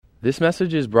This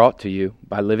message is brought to you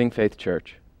by Living Faith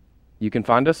Church. You can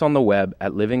find us on the web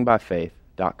at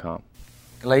livingbyfaith.com.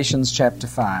 Galatians chapter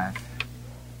 5.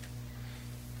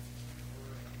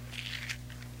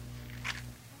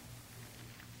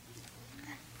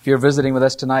 If you're visiting with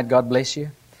us tonight, God bless you.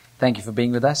 Thank you for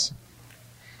being with us.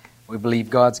 We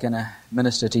believe God's going to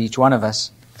minister to each one of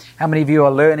us. How many of you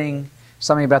are learning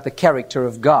something about the character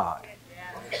of God?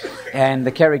 And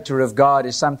the character of God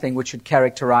is something which should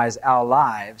characterize our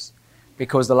lives,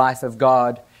 because the life of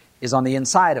God is on the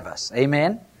inside of us.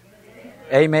 Amen?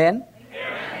 Amen?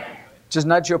 Amen. Just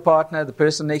nudge your partner, the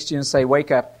person next to you, and say,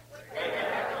 "Wake up."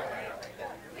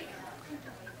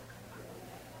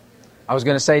 I was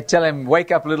going to say, tell him,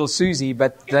 "Wake up, little Susie,"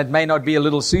 but that may not be a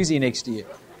little Susie next to you.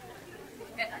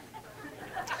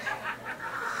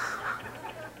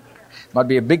 Might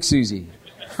be a big Susie.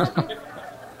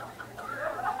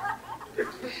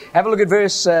 Have a look at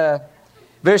verse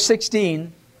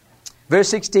 16. Verse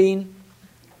 16.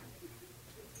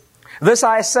 "This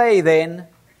I say then,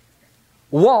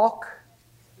 walk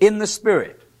in the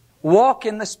Spirit." Walk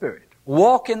in the Spirit.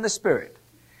 Walk in the Spirit.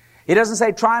 He doesn't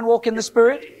say try and walk in the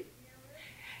Spirit.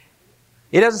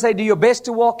 He doesn't say do your best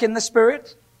to walk in the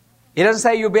Spirit. He doesn't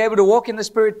say you'll be able to walk in the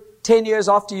Spirit 10 years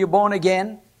after you're born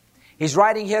again. He's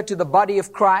writing here to the body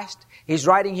of Christ. He's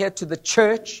writing here to the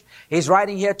church. He's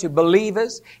writing here to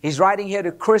believers. He's writing here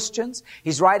to Christians.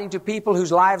 He's writing to people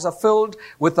whose lives are filled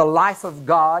with the life of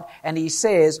God. And he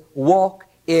says, walk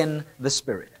in the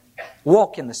Spirit.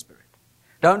 Walk in the Spirit.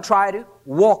 Don't try to,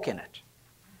 walk in it.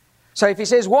 So if he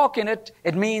says walk in it,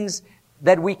 it means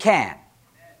that we can.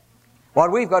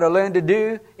 What we've got to learn to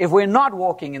do, if we're not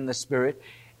walking in the Spirit,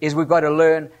 is we've got to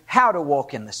learn how to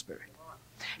walk in the Spirit.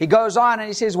 He goes on and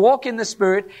he says, walk in the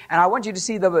Spirit. And I want you to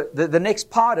see the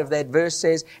next part of that verse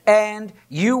says, and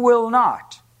you will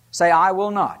not. Say, I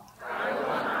will not. I will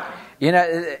not. You know,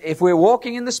 if we're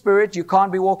walking in the Spirit, you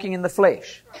can't be walking in the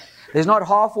flesh. There's not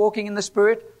half walking in the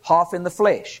Spirit, half in the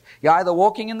flesh. You're either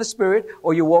walking in the Spirit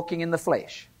or you're walking in the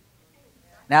flesh.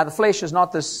 Now, the flesh is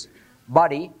not this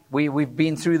body. We've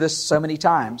been through this so many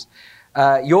times.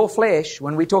 Your flesh,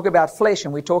 when we talk about flesh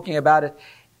and we're talking about it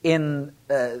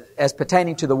as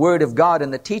pertaining to the Word of God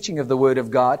and the teaching of the Word of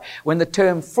God, when the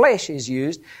term flesh is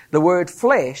used, the word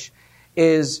flesh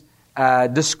is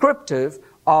descriptive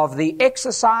of the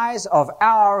exercise of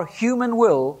our human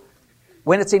will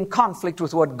when it's in conflict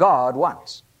with what God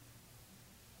wants.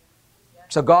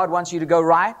 So God wants you to go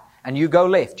right and you go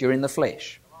left, you're in the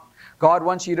flesh. God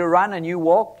wants you to run and you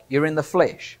walk, you're in the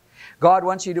flesh. God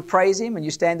wants you to praise Him and you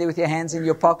stand there with your hands in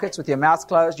your pockets, with your mouth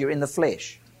closed, you're in the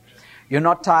flesh. You're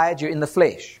not tired, you're in the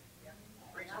flesh.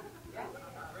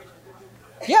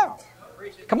 Yeah.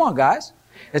 Come on, guys.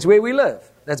 That's where we live.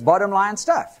 That's bottom line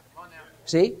stuff.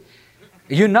 See?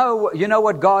 You know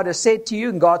what God has said to you,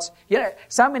 and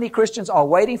so many Christians are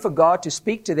waiting for God to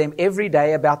speak to them every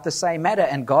day about the same matter,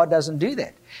 and God doesn't do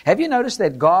that. Have you noticed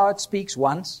that God speaks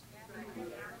once?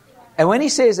 And when He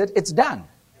says it, it's done.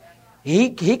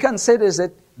 He considers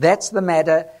it, that's the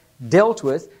matter dealt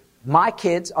with. My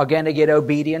kids are going to get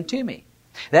obedient to me.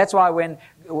 That's why when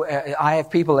I have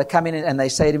people that come in and they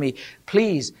say to me,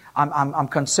 please, I'm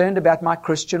concerned about my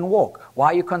Christian walk.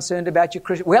 Why are you concerned about your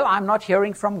Christian? Well, I'm not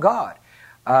hearing from God.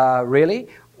 Really?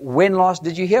 When last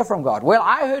did you hear from God? Well,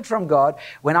 I heard from God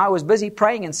when I was busy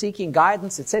praying and seeking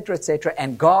guidance, etc.,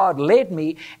 and God led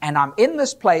me, and I'm in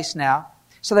this place now.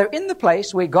 So they're in the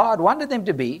place where God wanted them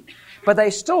to be, but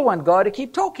they still want God to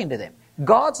keep talking to them.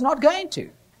 God's not going to.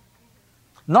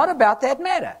 Not about that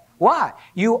matter. Why?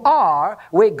 You are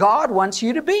where God wants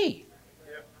you to be.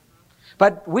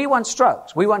 But we want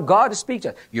strokes. We want God to speak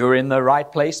to us. You're in the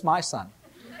right place, my son.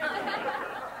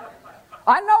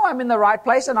 I know I'm in the right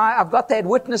place, and I've got that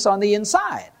witness on the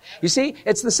inside. You see,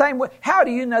 it's the same way. How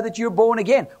do you know that you're born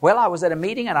again? Well, I was at a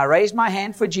meeting and I raised my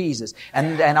hand for Jesus.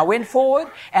 And I went forward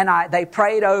and they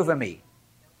prayed over me.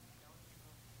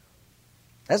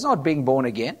 That's not being born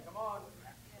again.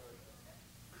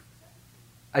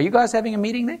 Are you guys having a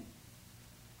meeting there?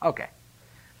 Okay.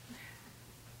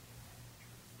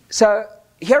 So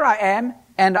here I am,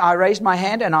 and I raised my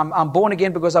hand, and I'm born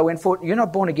again because I went forward. You're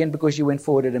not born again because you went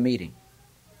forward at a meeting.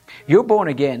 You're born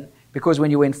again because when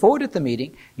you went forward at the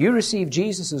meeting, you received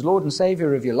Jesus as Lord and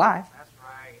Savior of your life. That's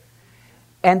right.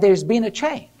 And there's been a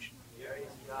change.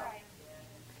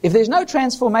 If there's no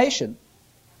transformation,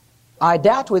 I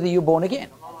doubt whether you're born again.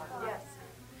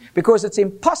 Because it's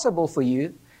impossible for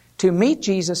you to meet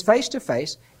Jesus face to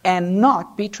face and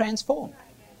not be transformed.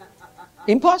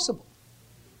 Impossible.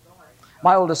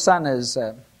 My oldest son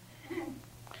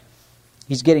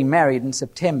he's getting married in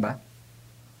September,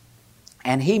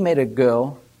 and he met a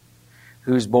girl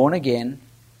who's born again,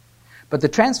 But the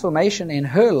transformation in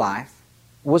her life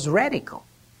was radical.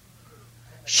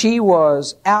 She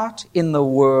was out in the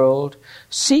world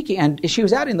seeking, and she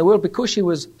was out in the world because she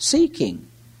was seeking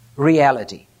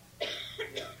reality.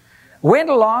 Went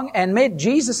along and met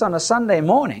Jesus on a Sunday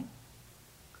morning,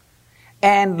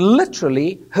 and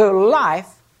literally her life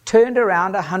turned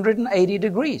around 180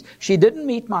 degrees. She didn't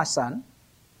meet my son.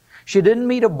 She didn't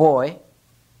meet a boy.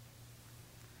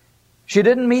 She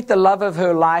didn't meet the love of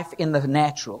her life in the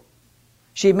natural.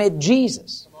 She met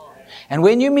Jesus. And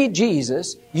when you meet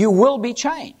Jesus, you will be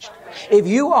changed. If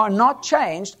you are not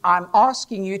changed, I'm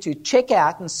asking you to check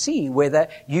out and see whether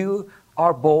you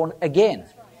are born again.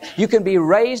 You can be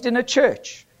raised in a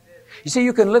church. You see,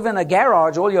 you can live in a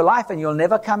garage all your life and you'll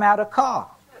never come out a car.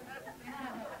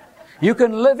 You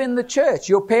can live in the church.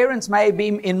 Your parents may be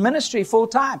in ministry full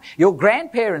time. Your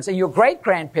grandparents and your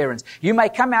great-grandparents. You may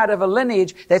come out of a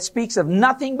lineage that speaks of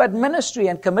nothing but ministry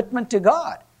and commitment to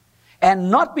God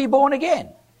and not be born again,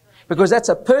 because that's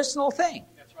a personal thing.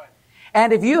 That's right.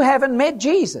 And if you haven't met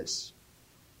Jesus,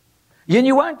 then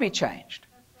you won't be changed.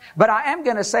 But I am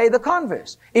going to say the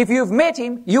converse. If you've met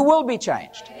Him, you will be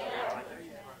changed.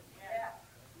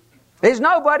 There's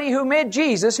nobody who met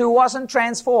Jesus who wasn't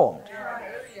transformed.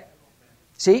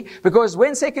 See, because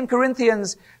when 2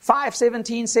 Corinthians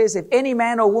 5:17 says, if any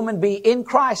man or woman be in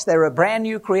Christ, they're a brand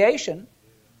new creation.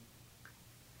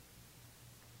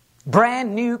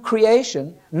 Brand new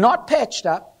creation, not patched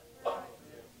up.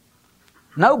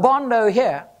 No Bondo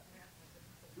here.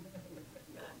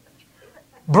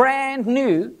 Brand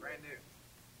new.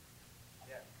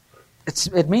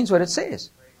 It means what it says.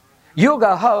 You'll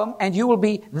go home and you will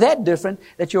be that different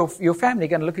that your family are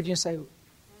going to look at you and say,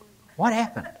 what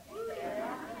happened?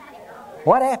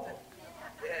 What happened?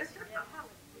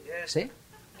 See?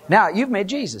 Now, you've met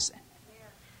Jesus then.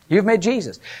 You've met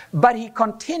Jesus. But He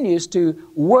continues to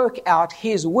work out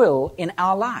His will in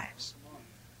our lives.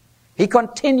 He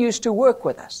continues to work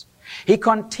with us. He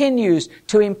continues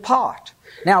to impart.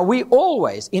 Now, we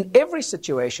always, in every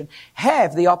situation,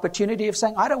 have the opportunity of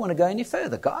saying, I don't want to go any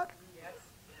further, God.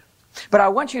 But I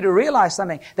want you to realize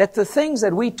something, that the things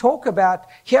that we talk about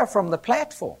here from the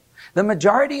platform, the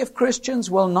majority of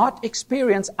Christians will not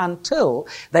experience until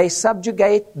they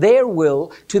subjugate their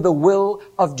will to the will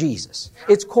of Jesus.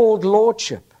 It's called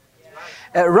lordship.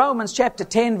 Romans chapter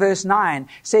 10 verse 9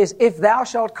 says, if thou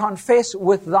shalt confess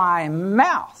with thy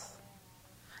mouth.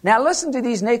 Now listen to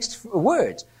these next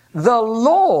words. The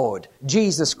Lord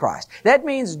Jesus Christ. That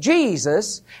means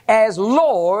Jesus as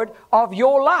Lord of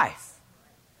your life.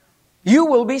 You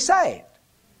will be saved.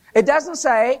 It doesn't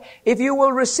say if you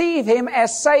will receive Him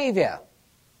as Savior.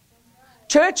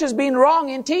 Church has been wrong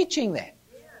in teaching that.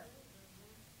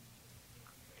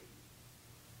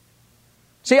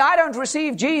 See, I don't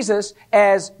receive Jesus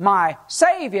as my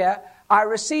Savior. I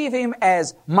receive Him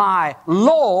as my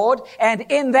Lord. And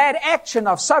in that action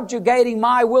of subjugating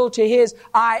my will to His,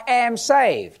 I am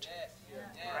saved.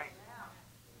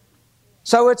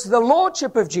 So it's the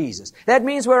lordship of Jesus. That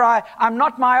means where I'm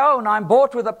not my own, I'm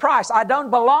bought with a price. I don't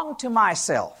belong to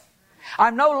myself.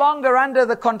 I'm no longer under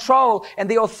the control and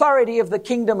the authority of the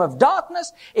kingdom of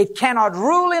darkness. It cannot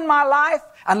rule in my life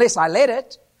unless I let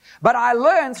it. But I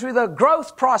learn through the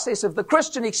growth process of the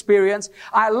Christian experience,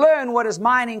 I learn what is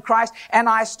mine in Christ, and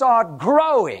I start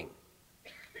growing.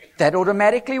 That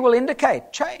automatically will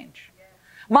indicate change.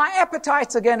 My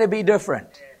appetites are going to be different.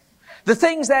 The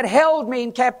things that held me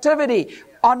in captivity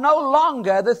are no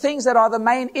longer the things that are the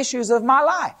main issues of my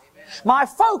life. My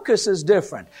focus is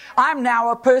different. I'm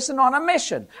now a person on a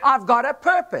mission. I've got a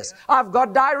purpose. I've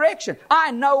got direction.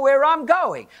 I know where I'm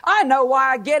going. I know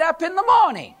why I get up in the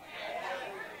morning.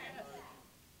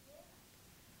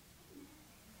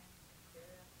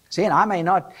 See, and I may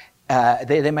not,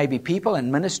 there may be people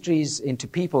and ministries into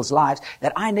people's lives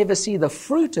that I never see the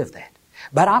fruit of that.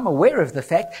 But I'm aware of the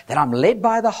fact that I'm led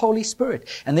by the Holy Spirit,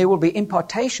 and there will be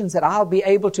impartations that I'll be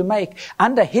able to make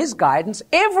under His guidance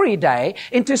every day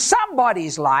into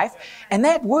somebody's life, and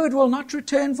that word will not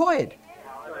return void.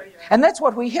 And that's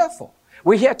what we're here for.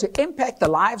 We're here to impact the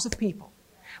lives of people.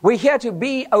 We're here to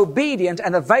be obedient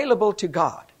and available to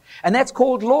God. And that's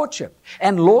called lordship.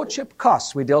 And lordship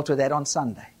costs. We dealt with that on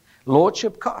Sunday.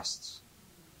 Lordship costs.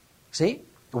 See?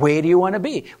 Where do you want to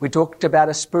be? We talked about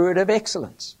a spirit of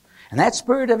excellence. And that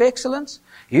spirit of excellence,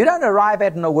 you don't arrive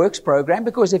at in a works program,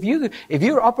 because if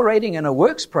you're operating in a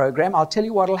works program, I'll tell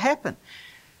you what will happen.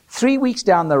 3 weeks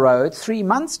down the road, 3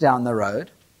 months down the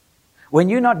road, when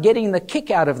you're not getting the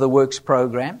kick out of the works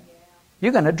program,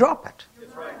 you're going to drop it.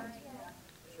 That's right.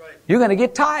 That's right. You're going to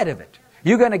get tired of it.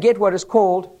 You're going to get what is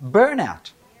called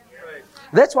burnout. Right.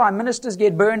 That's why ministers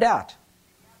get burned out.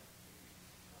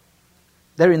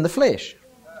 They're in the flesh.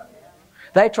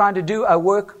 They're trying to do a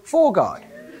work for God.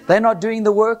 They're not doing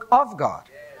the work of God.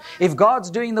 If God's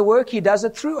doing the work, He does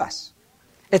it through us.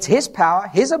 It's His power,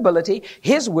 His ability,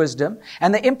 His wisdom,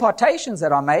 and the impartations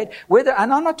that are made,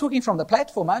 and I'm not talking from the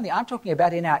platform only, I'm talking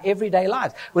about in our everyday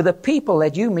lives, with the people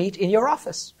that you meet in your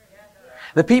office,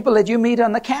 the people that you meet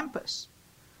on the campus,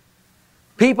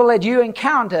 people that you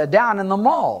encounter down in the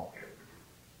mall.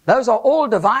 Those are all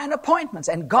divine appointments,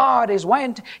 and God is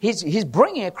He's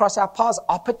bringing across our paths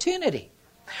opportunity.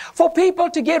 For people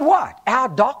to get what? Our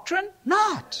doctrine?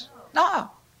 Not. No.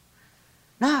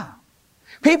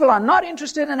 People are not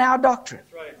interested in our doctrine.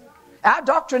 Our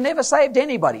doctrine never saved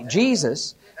anybody.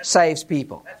 Jesus saves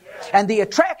people. And the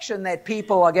attraction that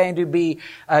people are going to be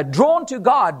drawn to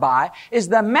God by is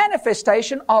the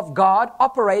manifestation of God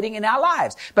operating in our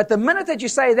lives. But the minute that you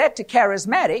say that to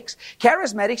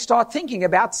charismatics start thinking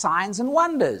about signs and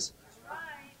wonders.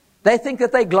 They think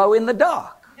that they glow in the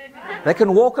dark. They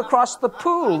can walk across the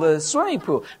pool, the swimming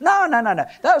pool. No.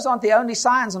 Those aren't the only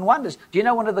signs and wonders. Do you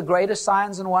know one of the greatest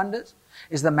signs and wonders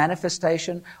is the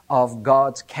manifestation of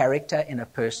God's character in a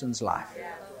person's life?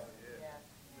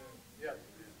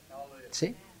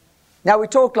 See? Now, we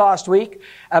talked last week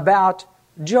about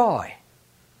joy.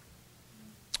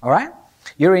 All right?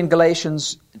 You're in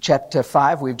Galatians chapter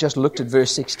 5. We've just looked at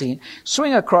verse 16.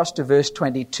 Swing across to verse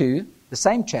 22, the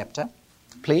same chapter,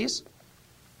 please.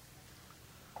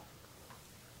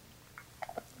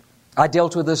 I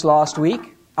dealt with this last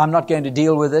week. I'm not going to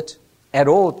deal with it at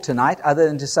all tonight, other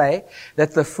than to say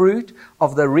that the fruit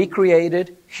of the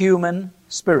recreated human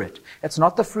spirit, it's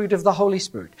not the fruit of the Holy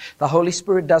Spirit. The Holy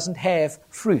Spirit doesn't have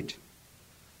fruit.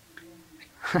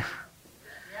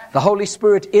 The Holy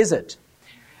Spirit is it.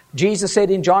 Jesus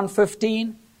said in John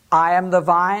 15, I am the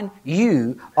vine,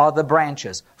 you are the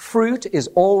branches. Fruit is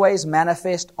always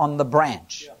manifest on the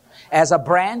branch. As a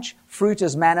branch, fruit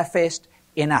is manifest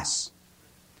in us.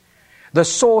 The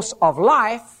source of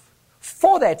life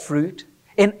for that fruit,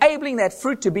 enabling that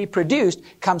fruit to be produced,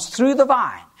 comes through the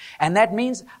vine. And that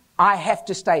means I have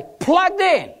to stay plugged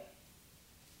in.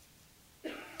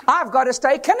 I've got to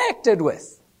stay connected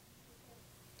with,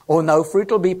 or no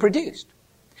fruit will be produced.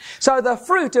 So the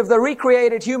fruit of the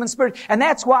recreated human spirit, and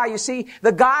that's why you see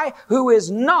the guy who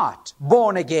is not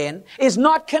born again is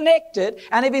not connected,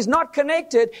 and if he's not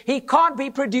connected, he can't be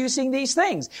producing these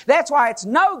things. That's why it's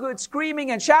no good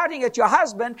screaming and shouting at your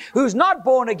husband who's not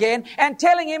born again and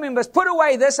telling him he must put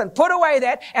away this and put away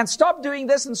that and stop doing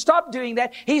this and stop doing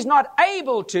that. He's not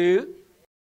able to.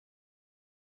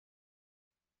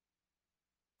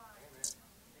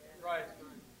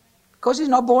 Because he's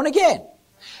not born again.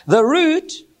 The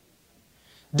root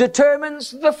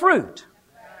determines the fruit.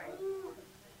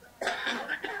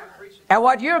 And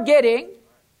what you're getting,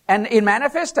 and in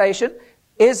manifestation,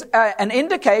 is an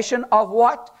indication of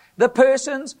what the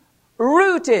person's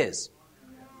root is.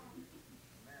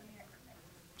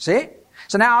 See?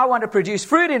 So now I want to produce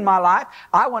fruit in my life.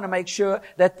 I want to make sure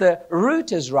that the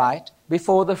root is right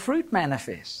before the fruit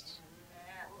manifests.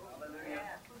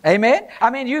 Amen? I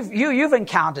mean, you've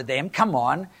encountered them. Come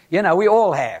on. You know, we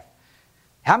all have.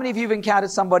 How many of you have encountered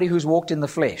somebody who's walked in the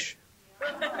flesh?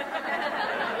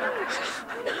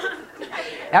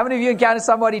 How many of you encountered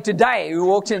somebody today who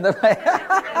walked in the flesh?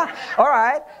 All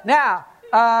right. Now,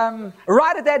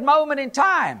 right at that moment in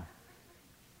time,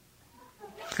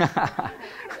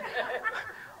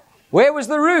 where was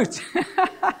the root?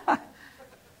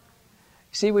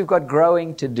 See, we've got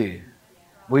growing to do.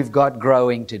 We've got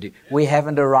growing to do. We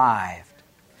haven't arrived.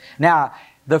 Now,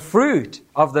 the fruit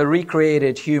of the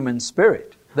recreated human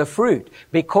spirit, the fruit,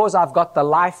 because I've got the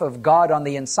life of God on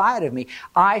the inside of me,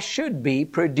 I should be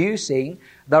producing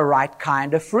the right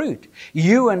kind of fruit.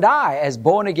 You and I, as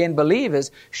born-again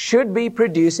believers, should be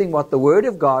producing what the Word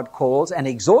of God calls and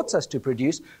exhorts us to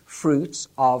produce, fruits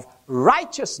of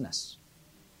righteousness.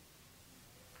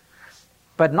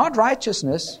 But not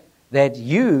righteousness that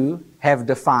you have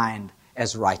defined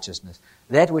as righteousness,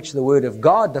 that which the Word of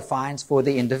God defines for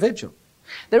the individual.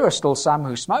 There are still some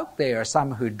who smoke, there are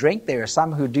some who drink, there are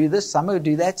some who do this, some who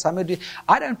do that, some who do...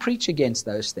 I don't preach against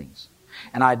those things.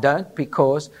 And I don't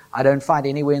because I don't find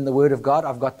anywhere in the Word of God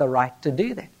I've got the right to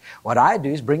do that. What I do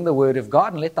is bring the Word of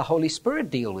God and let the Holy Spirit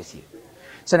deal with you.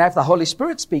 So now if the Holy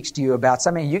Spirit speaks to you about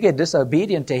something and you get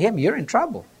disobedient to Him, you're in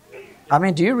trouble. I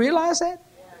mean, do you realize that?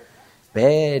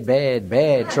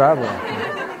 Bad trouble.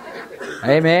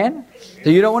 Amen? So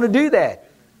you don't want to do that.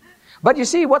 But you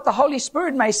see, what the Holy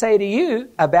Spirit may say to you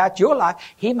about your life,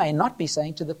 He may not be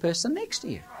saying to the person next to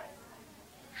you.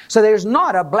 So there's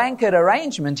not a blanket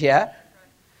arrangement here.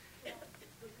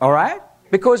 All right?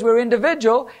 because we're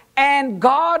individual, and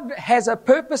God has a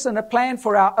purpose and a plan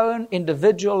for our own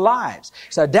individual lives.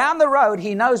 So down the road,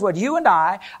 He knows what you and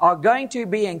I are going to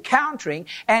be encountering,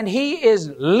 and He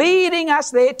is leading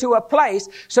us there to a place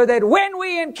so that when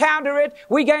we encounter it,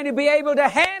 we're going to be able to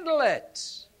handle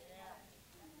it.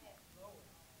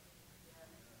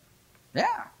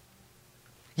 Yeah.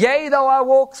 Yea, though I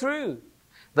walk through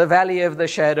the valley of the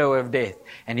shadow of death.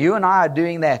 And you and I are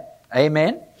doing that.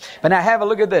 Amen? But now have a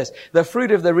look at this. The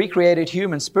fruit of the recreated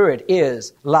human spirit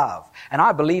is love. And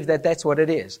I believe that that's what it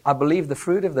is. I believe the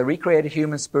fruit of the recreated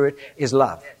human spirit is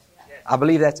love. I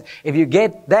believe that's, if you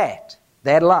get that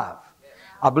love,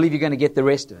 I believe you're going to get the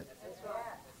rest of it.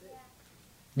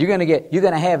 You're going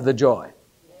to have the joy.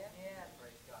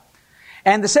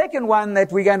 And the second one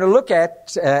that we're going to look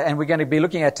at, and we're going to be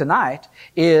looking at tonight,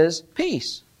 is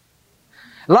peace.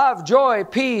 Love, joy,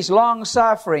 peace,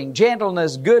 long-suffering,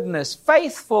 gentleness, goodness,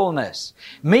 faithfulness,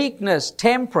 meekness,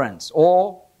 temperance,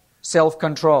 or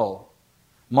self-control,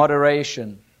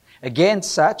 moderation.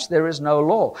 Against such there is no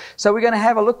law. So we're going to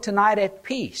have a look tonight at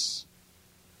peace.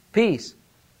 Peace.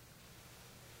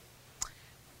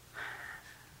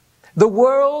 The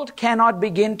world cannot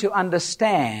begin to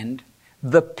understand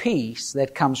the peace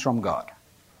that comes from God.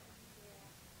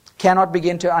 Cannot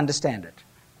begin to understand it.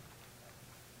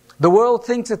 The world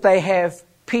thinks that they have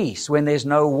peace when there's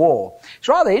no war. It's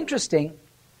rather interesting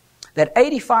that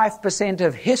 85%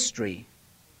 of history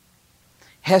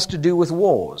has to do with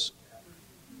wars.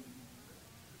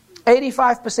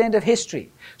 85% of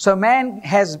history. So man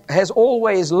has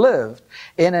always lived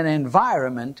in an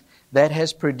environment that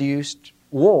has produced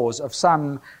wars of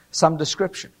some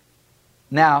description.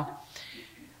 Now,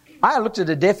 I looked at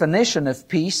a definition of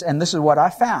peace, and this is what I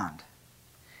found.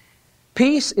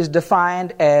 Peace is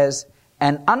defined as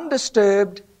an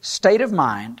undisturbed state of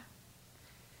mind,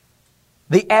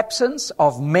 the absence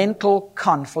of mental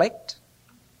conflict,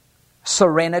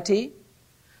 serenity,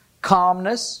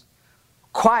 calmness,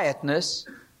 quietness,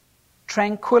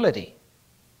 tranquility.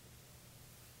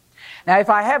 Now, if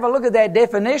I have a look at that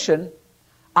definition,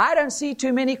 I don't see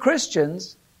too many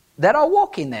Christians that are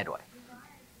walking that way.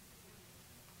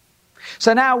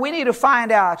 So now we need to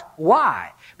find out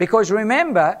why. Because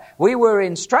remember, we were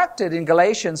instructed in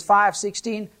Galatians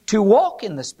 5:16 to walk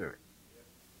in the Spirit.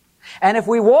 And if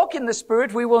we walk in the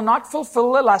Spirit, we will not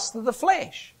fulfill the lust of the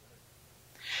flesh.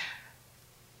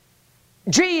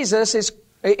 Jesus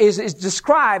is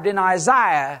described in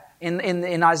Isaiah,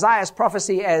 in Isaiah's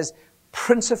prophecy, as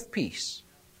Prince of Peace.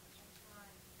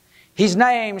 His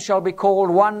name shall be called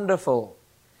Wonderful,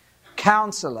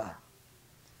 Counselor,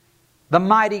 the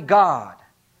Mighty God,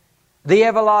 the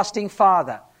Everlasting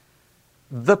Father,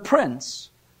 the Prince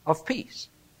of Peace.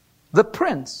 The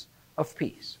Prince of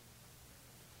Peace.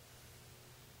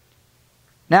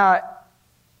 Now,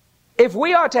 if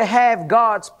we are to have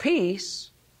God's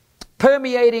peace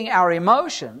permeating our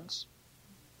emotions,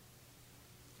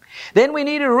 then we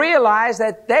need to realize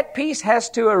that that peace has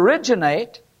to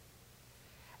originate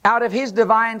out of His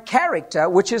divine character,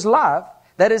 which is love,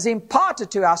 that is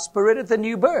imparted to our spirit at the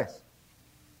new birth.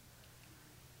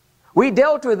 We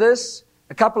dealt with this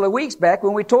a couple of weeks back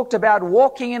when we talked about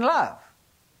walking in love.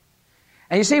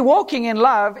 And you see, walking in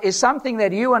love is something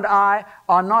that you and I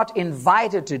are not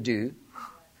invited to do.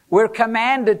 We're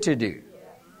commanded to do.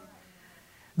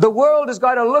 The world has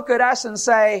got to look at us and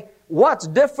say, what's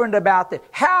different about this?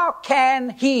 How can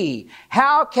he,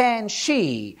 how can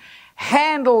she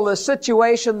handle the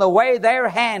situation the way they're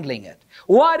handling it?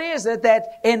 What is it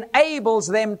that enables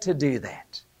them to do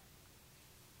that?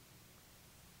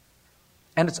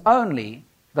 And it's only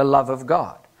the love of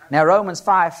God. Now Romans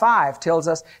 5:5 tells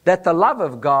us that the love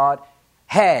of God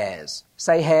has.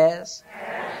 Say has.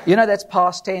 You know that's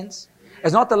past tense.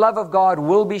 It's not the love of God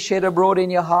will be shed abroad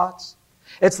in your hearts.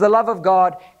 It's the love of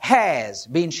God has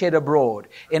been shed abroad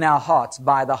in our hearts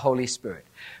by the Holy Spirit.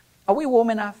 Are we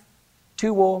warm enough?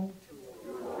 Too warm?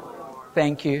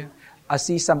 Thank you. I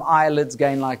see some eyelids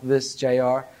going like this,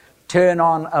 JR. Turn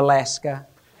on Alaska.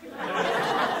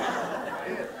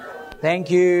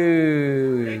 Thank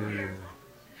you.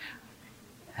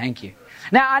 Thank you.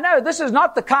 Now, I know this is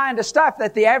not the kind of stuff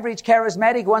that the average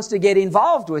charismatic wants to get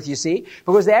involved with, you see,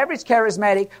 because the average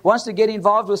charismatic wants to get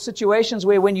involved with situations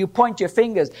where when you point your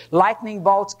fingers, lightning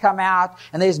bolts come out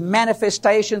and there's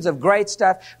manifestations of great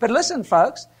stuff. But listen,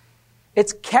 folks,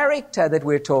 it's character that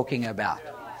we're talking about.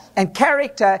 And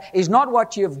character is not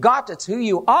what you've got, it's who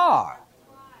you are.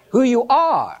 Who you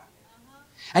are.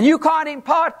 And you can't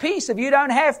impart peace if you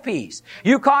don't have peace.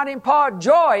 You can't impart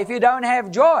joy if you don't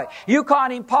have joy. You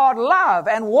can't impart love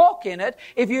and walk in it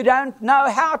if you don't know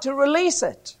how to release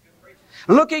it.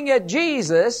 Looking at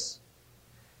Jesus,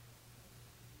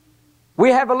 We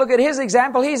have a look at his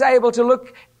example. He's able to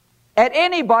look at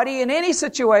anybody in any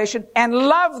situation and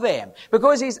love them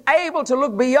because he's able to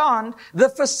look beyond the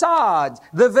facade,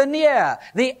 the veneer,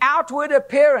 the outward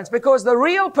appearance, because the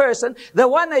real person, the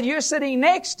one that you're sitting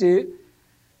next to,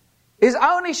 is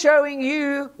only showing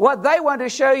you what they want to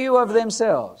show you of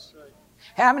themselves.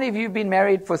 How many of you have been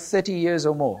married for 30 years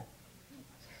or more?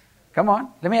 Come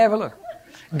on, let me have a look.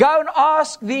 Go and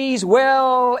ask these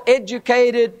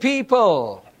well-educated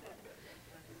people,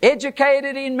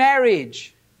 educated in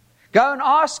marriage. Go and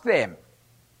ask them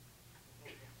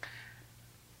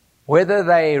whether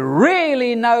they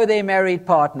really know their married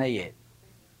partner yet.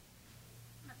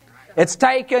 It's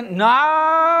taken,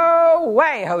 no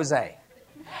way, Jose.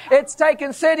 It's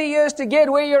taken 30 years to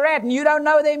get where you're at and you don't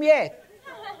know them yet.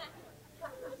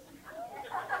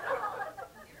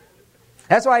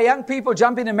 That's why young people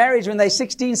jump into marriage when they're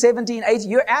 16, 17, 18.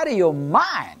 You're out of your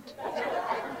mind.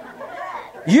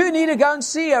 You need to go and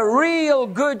see a real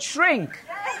good shrink.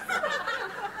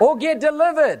 Or get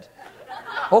delivered.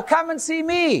 Or come and see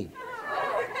me.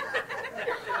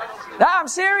 No, I'm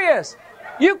serious.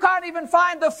 You can't even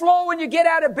find the floor when you get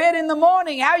out of bed in the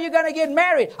morning. How are you going to get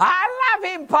married? I love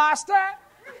him, Pastor.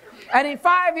 And in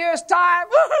 5 years' time,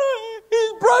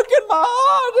 he's broken my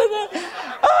heart. And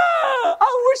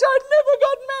I wish I'd never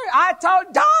got married. I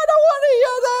told God I don't want to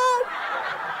hear that.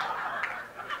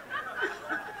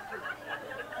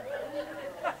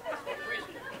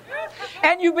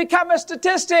 And you become a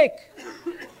statistic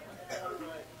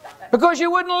because you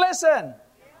wouldn't listen.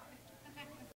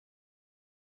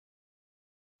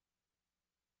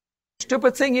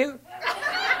 Stupid thing, you.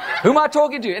 Who am I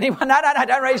talking to? Anyone? No,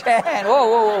 don't raise your hand.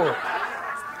 Whoa.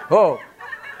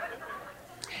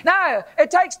 No, it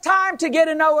takes time to get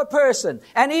to know a person.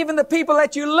 And even the people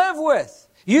that you live with,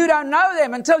 you don't know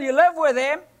them until you live with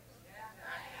them.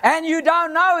 And you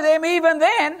don't know them even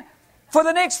then. For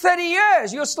the next 30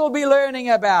 years, you'll still be learning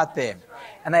about them.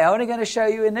 And they're only going to show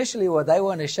you initially what they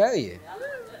want to show you.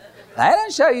 They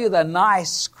don't show you the nice,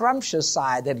 scrumptious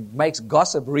side that makes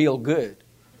gossip real good.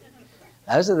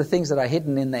 Those are the things that are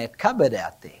hidden in that cupboard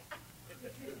out there.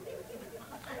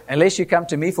 Unless you come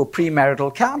to me for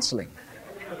premarital counseling.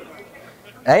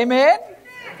 Amen?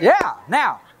 Yeah.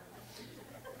 Now,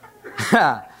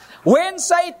 when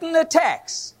Satan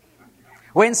attacks,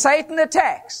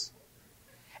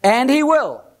 and he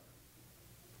will,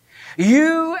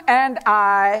 you and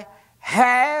I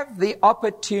have the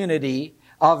opportunity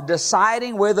of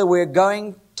deciding whether we're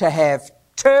going to have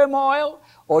turmoil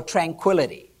or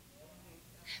tranquility.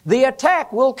 The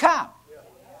attack will come.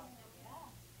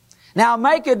 Now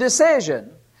make a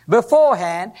decision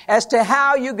beforehand as to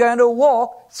how you're going to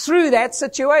walk through that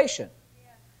situation.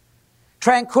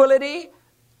 Tranquility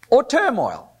or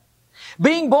turmoil.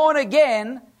 Being born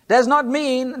again does not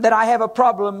mean that I have a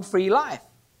problem-free life.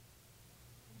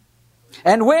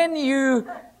 And when you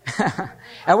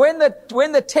when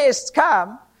the tests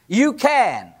come, you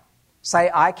can say,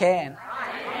 I can.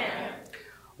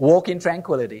 Walk in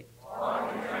tranquility.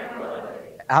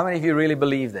 How many of you really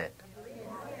believe that?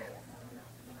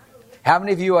 How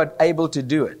many of you are able to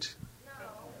do it?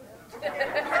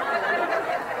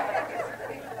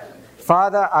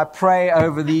 Father, I pray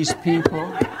over these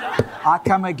people. I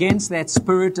come against that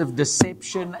spirit of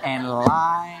deception and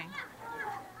lying.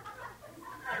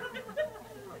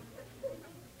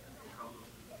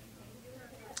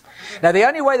 Now, the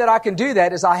only way that I can do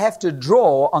that is I have to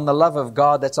draw on the love of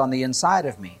God that's on the inside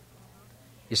of me.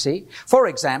 You see? For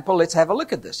example, let's have a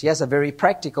look at this. Here's a very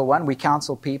practical one. We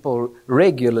counsel people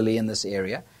regularly in this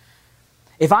area.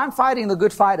 If I'm fighting the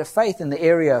good fight of faith in the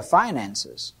area of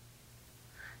finances,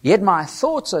 yet my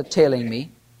thoughts are telling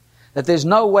me that there's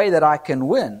no way that I can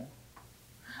win,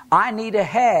 I need to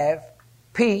have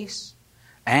peace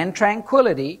and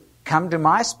tranquility come to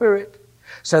my spirit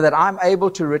so that I'm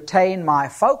able to retain my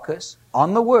focus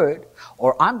on the Word,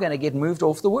 or I'm going to get moved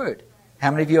off the Word.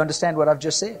 How many of you understand what I've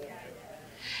just said?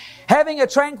 Having a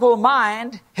tranquil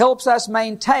mind helps us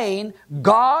maintain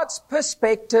God's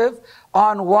perspective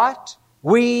on what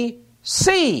we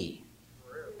see.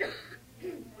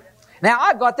 Now,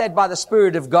 I got that by the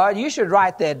Spirit of God. You should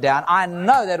write that down. I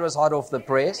know that was hot off the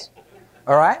press.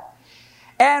 All right?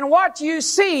 And what you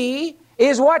see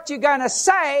is what you're going to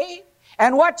say,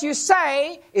 and what you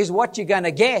say is what you're going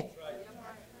to get.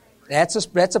 That's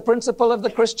a principle of the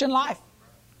Christian life.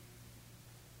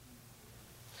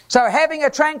 So having a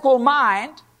tranquil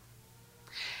mind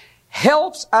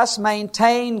helps us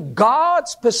maintain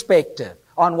God's perspective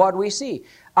on what we see.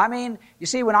 I mean, you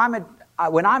see, when I'm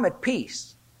at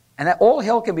peace and that all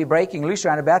hell can be breaking loose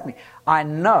around about me, I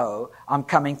know I'm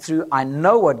coming through. I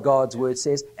know what God's Word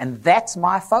says, and that's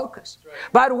my focus.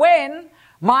 But when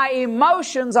my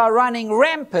emotions are running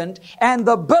rampant and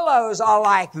the billows are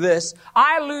like this,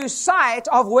 I lose sight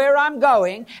of where I'm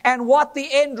going and what the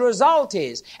end result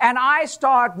is. And I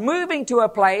start moving to a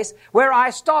place where I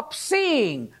stop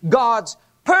seeing God's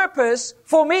purpose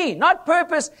for me. Not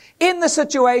purpose in the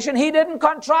situation. He didn't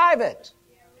contrive it.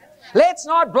 Let's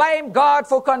not blame God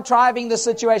for contriving the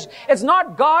situation. It's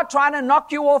not God trying to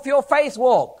knock you off your faith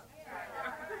walk.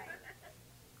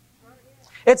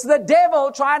 It's the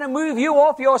devil trying to move you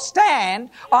off your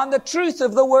stand on the truth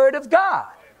of the Word of God.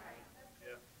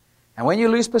 And when you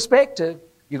lose perspective,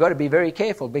 you've got to be very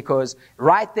careful, because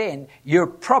right then, you're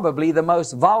probably the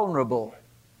most vulnerable.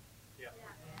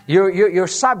 You're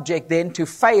subject then to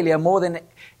failure more than,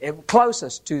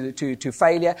 closest to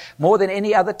failure more than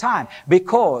any other time,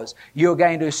 because you're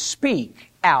going to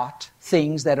speak out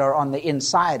things that are on the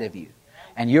inside of you.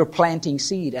 And you're planting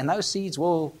seed, and those seeds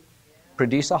will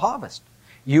produce a harvest.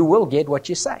 You will get what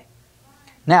you say.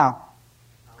 Now,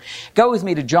 go with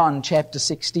me to John chapter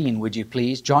 16, would you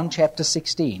please? John chapter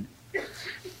 16.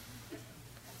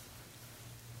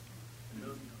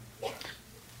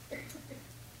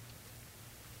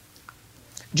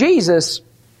 Jesus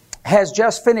has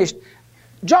just finished.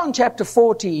 John chapter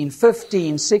 14,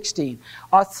 15, 16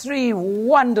 are three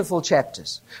wonderful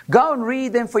chapters. Go and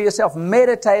read them for yourself.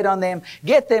 Meditate on them.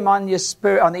 Get them on your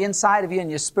spirit, on the inside of you,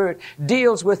 and your spirit.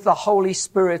 Deals with the Holy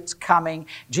Spirit's coming,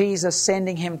 Jesus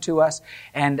sending Him to us,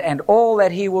 and all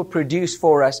that He will produce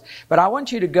for us. But I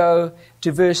want you to go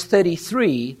to verse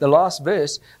 33, the last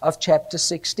verse of chapter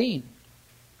 16.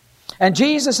 And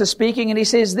Jesus is speaking, and He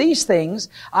says, "These things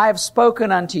I have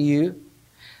spoken unto you."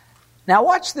 Now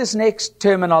watch this next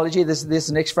terminology, this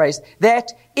next phrase.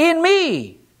 That in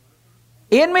me,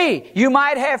 you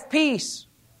might have peace.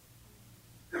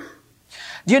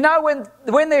 Do you know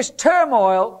when there's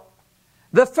turmoil,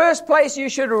 the first place you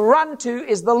should run to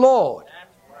is the Lord.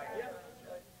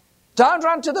 Don't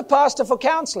run to the pastor for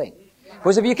counseling.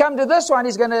 Because if you come to this one,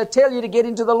 he's going to tell you to get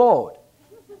into the Lord.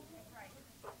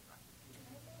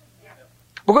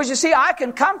 Because you see, I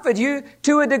can comfort you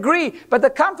to a degree, but the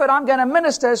comfort I'm going to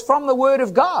minister is from the Word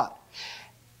of God.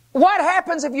 What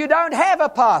happens if you don't have a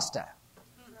pastor?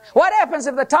 What happens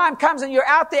if the time comes and you're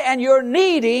out there and you're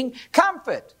needing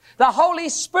comfort? The Holy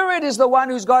Spirit is the one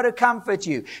who's got to comfort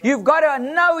you. You've got to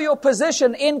know your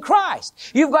position in Christ.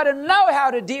 You've got to know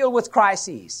how to deal with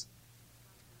crises.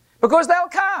 Because they'll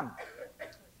come.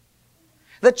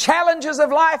 The challenges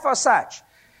of life are such.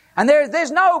 And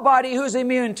there's nobody who's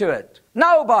immune to it.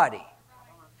 Nobody.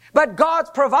 But God's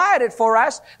provided for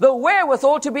us the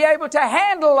wherewithal to be able to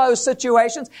handle those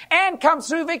situations and come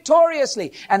through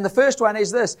victoriously. And the first one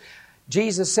is this.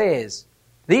 Jesus says,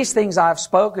 "These things I've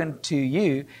spoken to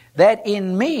you, that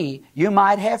in me you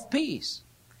might have peace.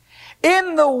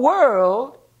 In the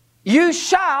world you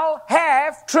shall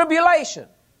have tribulation."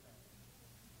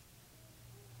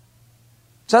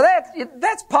 So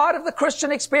that's part of the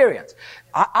Christian experience.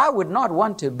 I would not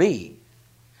want to be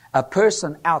a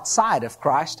person outside of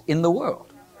Christ in the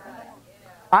world.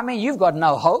 I mean, you've got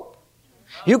no hope.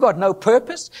 You've got no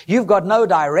purpose. You've got no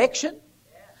direction.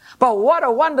 But what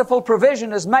a wonderful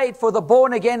provision is made for the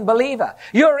born-again believer.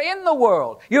 You're in the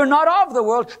world. You're not of the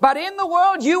world. But in the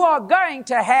world, you are going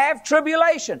to have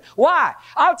tribulation. Why?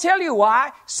 I'll tell you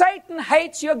why. Satan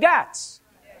hates your guts.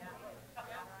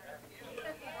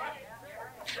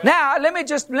 Now, let me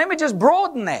just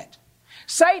broaden that.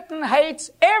 Satan hates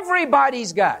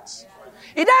everybody's guts.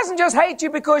 He doesn't just hate you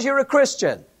because you're a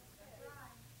Christian.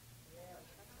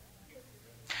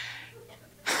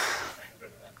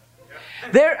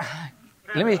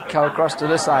 Let me go across to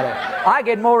this side. I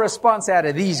get more response out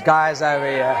of these guys over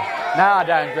here. No, I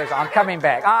don't. I'm coming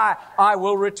back. I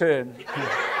will return.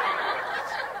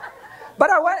 But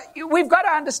we've got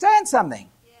to understand something.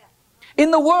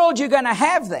 In the world, you're going to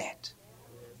have that.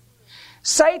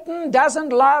 Satan doesn't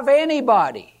love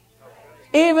anybody,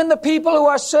 even the people who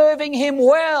are serving him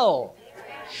well.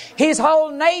 His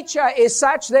whole nature is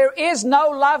such there is no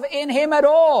love in him at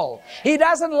all. He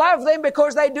doesn't love them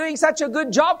because they're doing such a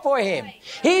good job for him.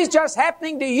 He's just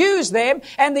happening to use them,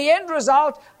 and the end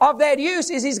result of that use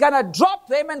is he's going to drop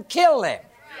them and kill them.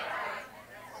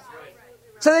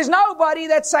 So there's nobody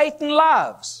that Satan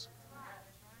loves.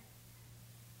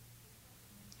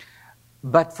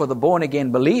 But for the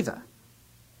born-again believer,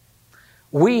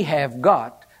 we have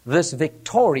got this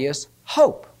victorious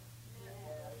hope.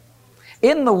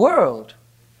 In the world,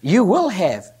 you will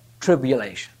have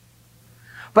tribulation.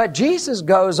 But Jesus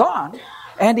goes on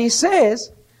and he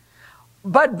says,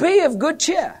 "But be of good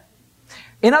cheer.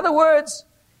 In other words,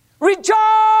 rejoice!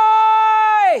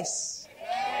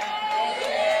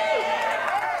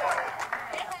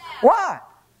 Why?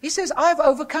 He says, I've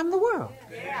overcome the world.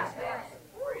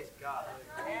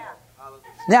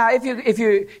 Now, if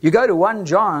you go to 1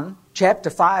 John chapter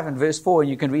 5 and verse 4,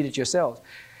 and you can read it yourselves,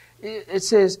 it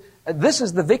says, this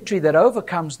is the victory that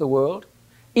overcomes the world,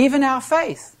 even our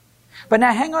faith. But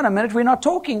now hang on a minute, we're not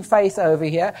talking faith over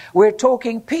here, we're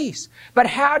talking peace. But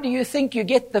how do you think you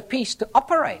get the peace to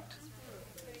operate?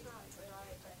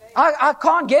 I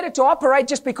can't get it to operate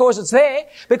just because it's there,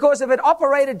 because if it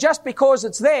operated just because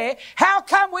it's there, how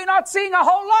come we're not seeing a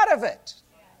whole lot of it?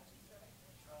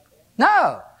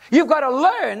 No. You've got to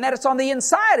learn that it's on the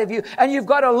inside of you, and you've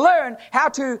got to learn how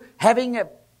to, having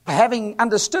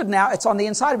understood now it's on the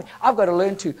inside of me, I've got to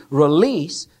learn to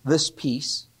release this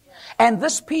peace. And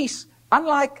this peace,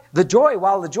 unlike the joy,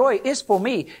 while the joy is for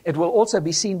me, it will also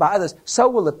be seen by others, so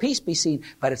will the peace be seen.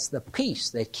 But it's the peace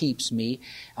that keeps me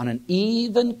on an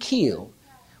even keel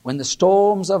when the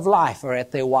storms of life are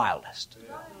at their wildest.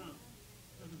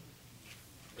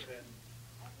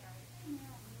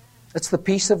 It's the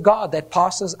peace of God that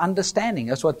passes understanding.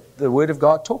 That's what the Word of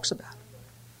God talks about.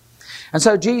 And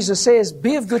so Jesus says,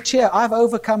 be of good cheer, I've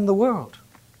overcome the world.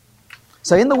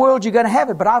 So in the world you're going to have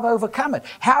it, but I've overcome it.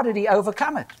 How did He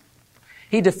overcome it?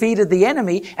 He defeated the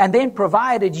enemy and then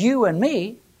provided you and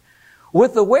me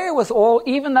with the wherewithal,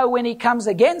 even though when He comes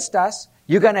against us,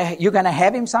 you're going to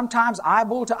have Him sometimes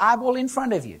eyeball to eyeball in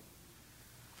front of you.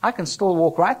 I can still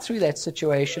walk right through that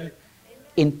situation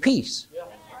in peace.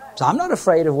 So I'm not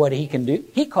afraid of what He can do.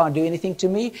 He can't do anything to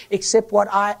me except what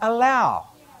I allow.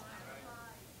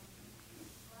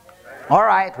 All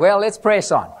right, well, let's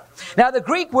press on. Now, the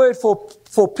Greek word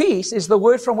for peace is the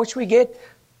word from which we get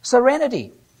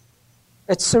serenity.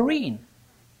 It's serene.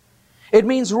 It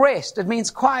means rest. It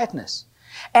means quietness.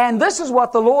 And this is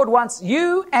what the Lord wants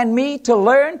you and me to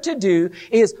learn to do,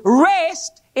 is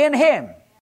rest in Him.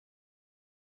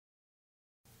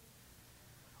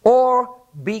 Or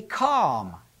be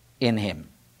calm in Him.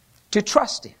 To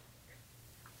trust Him.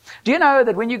 Do you know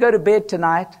that when you go to bed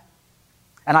tonight,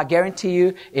 and I guarantee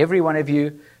you, every one of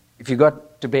you, if you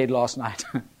got to bed last night,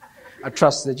 I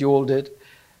trust that you all did,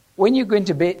 when you go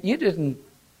into bed, you didn't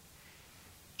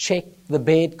check the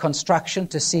bed construction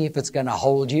to see if it's going to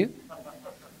hold you.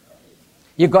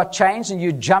 You got changed and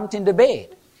you jumped into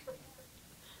bed.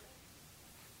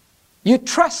 You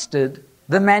trusted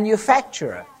the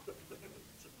manufacturer.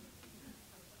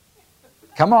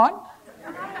 Come on.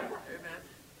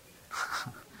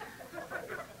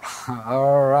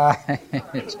 All right.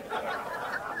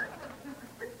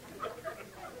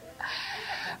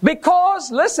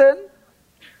 Because, listen,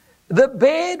 the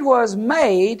bed was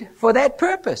made for that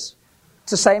purpose.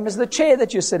 It's the same as the chair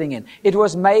that you're sitting in. It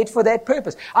was made for that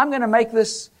purpose. I'm going to make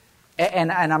this,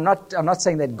 and I'm not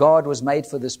saying that God was made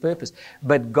for this purpose,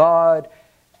 but God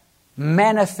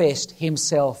manifest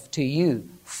Himself to you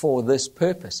for this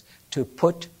purpose, to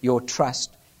put your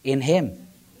trust in Him.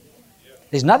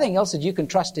 There's nothing else that you can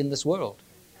trust in this world.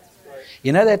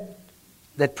 You know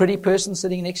that pretty person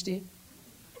sitting next to you?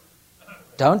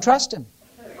 Don't trust him.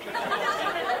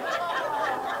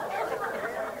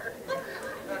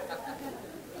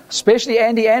 Especially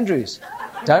Andy Andrews.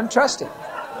 Don't trust him.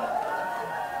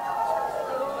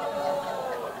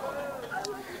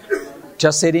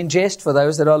 Just said in jest for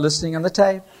those that are listening on the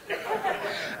tape.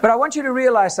 But I want you to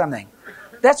realize something.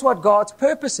 That's what God's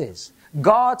purpose is.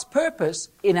 God's purpose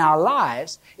in our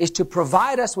lives is to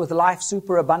provide us with life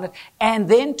superabundant, and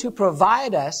then to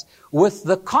provide us with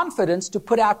the confidence to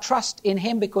put our trust in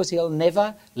Him, because He'll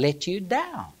never let you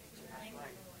down.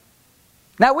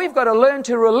 Now we've got to learn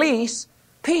to release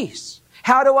peace.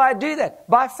 How do I do that?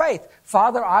 By faith.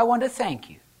 Father, I want to thank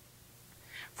You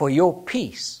for Your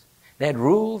peace that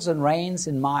rules and reigns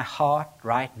in my heart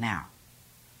right now.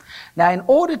 Now, in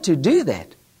order to do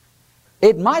that,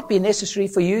 it might be necessary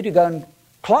for you to go and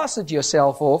closet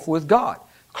yourself off with God.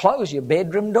 Close your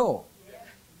bedroom door.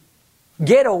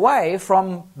 Get away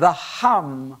from the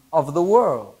hum of the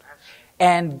world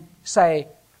and say,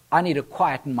 I need to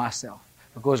quieten myself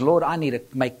because, Lord, I need to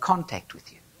make contact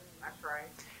with You. That's right.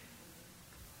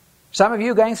 Some of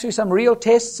you are going through some real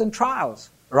tests and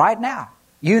trials right now.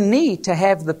 You need to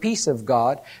have the peace of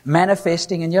God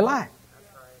manifesting in your life.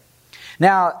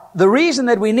 Now, the reason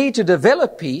that we need to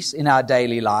develop peace in our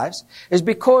daily lives is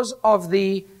because of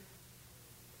the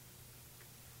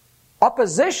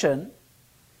opposition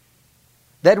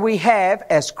that we have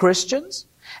as Christians,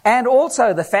 and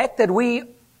also the fact that we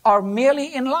are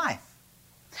merely in life.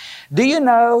 Do you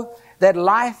know that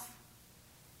life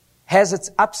has its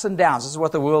ups and downs? This is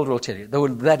what the world will tell you,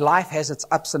 that life has its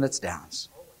ups and its downs.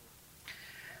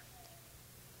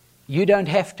 you don't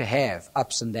have to have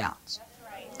ups and downs.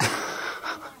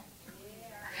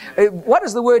 What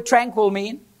does the word tranquil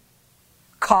mean?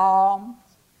 Calm,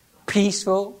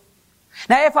 peaceful.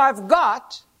 Now, if I've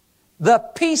got the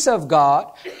peace of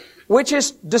God, which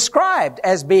is described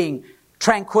as being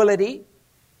tranquility,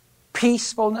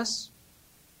 peacefulness,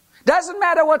 doesn't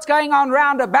matter what's going on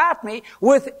round about me,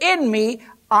 within me,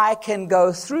 I can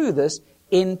go through this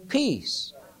in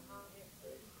peace.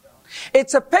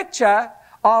 It's a picture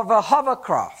of a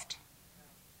hovercraft.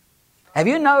 Have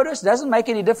you noticed? It doesn't make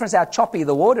any difference how choppy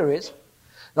the water is.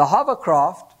 The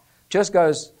hovercraft just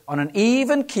goes on an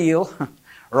even keel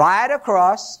right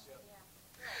across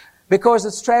because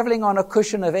it's traveling on a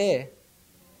cushion of air.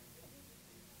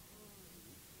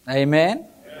 Amen?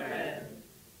 Amen.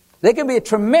 There can be a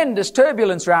tremendous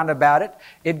turbulence round about it.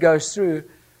 It goes through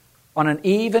on an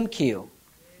even keel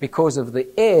because of the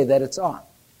air that it's on.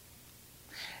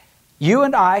 You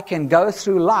and I can go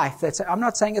through life. I'm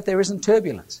not saying that there isn't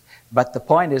turbulence. But the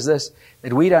point is this,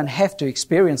 that we don't have to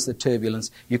experience the turbulence.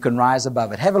 You can rise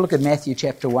above it. Have a look at Matthew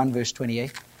chapter 1, verse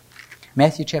 28.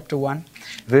 Matthew chapter 1,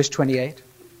 verse 28.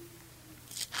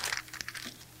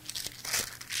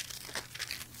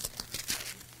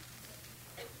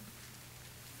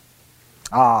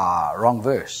 Wrong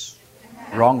verse.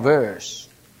 Wrong verse.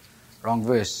 Wrong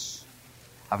verse.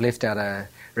 I've left out a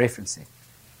reference there.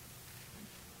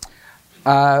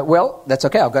 Well, that's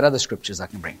okay. I've got other scriptures I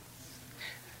can bring.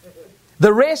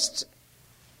 The rest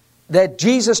that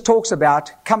Jesus talks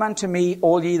about, come unto me,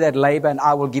 all ye that labor, and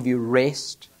I will give you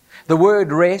rest. The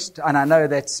word rest, and I know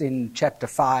that's in chapter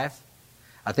 5.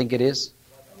 I think it is.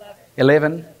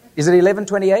 11. Is it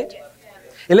 11:28?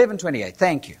 11:28.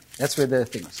 Thank you. That's where the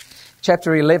thing is.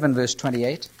 Chapter 11, verse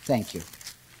 28. Thank you.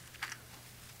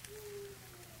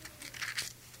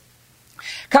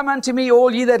 Come unto me,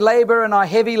 all ye that labor and are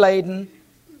heavy laden,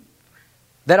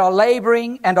 that are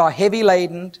laboring and are heavy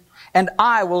laden, and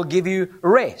I will give you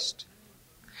rest.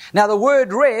 Now the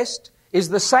word rest is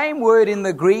the same word in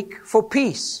the Greek for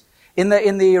peace. In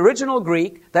the original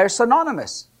Greek, they're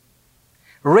synonymous.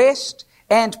 Rest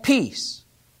and peace.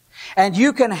 And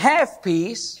you can have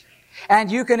peace and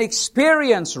you can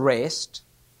experience rest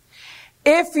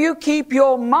if you keep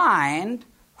your mind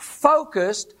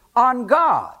focused on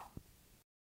God.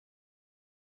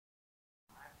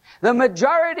 The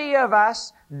majority of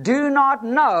us do not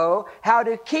know how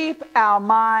to keep our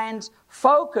minds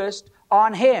focused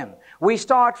on Him. We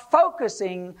start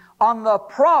focusing on the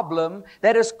problem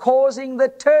that is causing the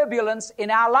turbulence in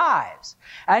our lives.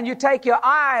 And you take your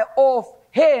eye off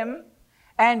Him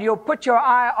and you'll put your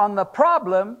eye on the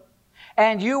problem,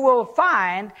 and you will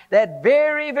find that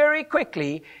very, very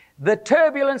quickly the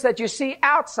turbulence that you see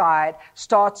outside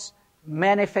starts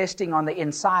manifesting on the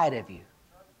inside of you.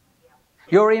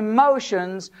 Your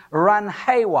emotions run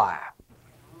haywire.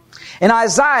 In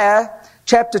Isaiah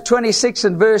chapter 26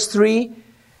 and verse 3,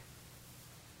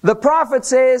 the prophet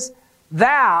says,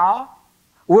 Thou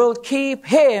wilt keep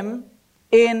him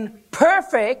in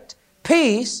perfect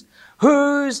peace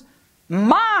whose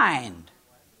mind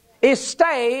is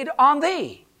stayed on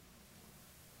thee.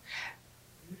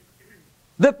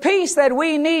 The peace that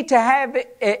we need to have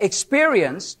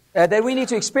experienced, that we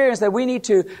need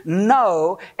to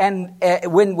know, and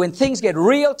when things get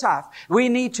real tough, we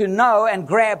need to know and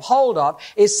grab hold of,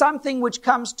 is something which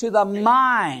comes to the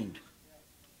mind.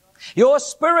 Your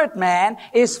spirit man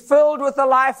is filled with the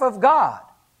life of God.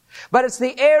 But it's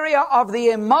the area of the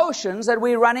emotions that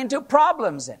we run into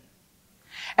problems in.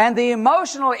 And the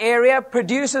emotional area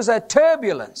produces a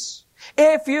turbulence.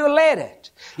 If you let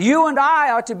it, you and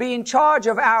I are to be in charge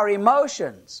of our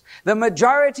emotions. The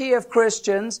majority of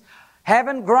Christians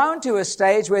haven't grown to a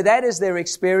stage where that is their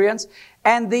experience,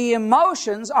 and the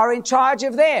emotions are in charge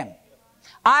of them.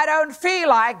 I don't feel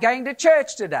like going to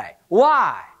church today.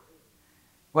 Why?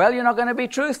 Well, you're not going to be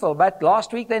truthful, but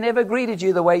last week they never greeted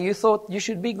you the way you thought you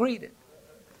should be greeted.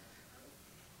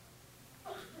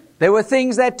 There were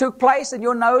things that took place and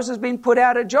your nose has been put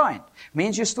out of joint.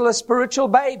 Means you're still a spiritual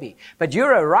baby. But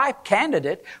you're a ripe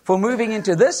candidate for moving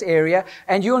into this area,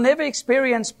 and you'll never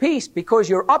experience peace because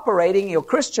you're operating your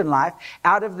Christian life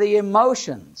out of the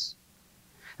emotions.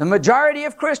 The majority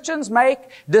of Christians make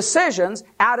decisions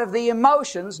out of the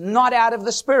emotions, not out of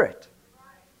the Spirit.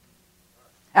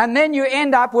 And then you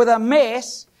end up with a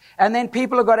mess, and then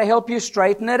people have got to help you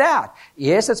straighten it out.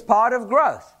 Yes, it's part of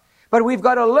growth. But we've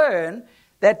got to learn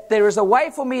that there is a way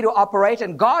for me to operate,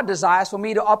 and God desires for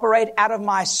me to operate out of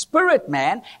my spirit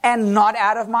man and not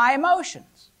out of my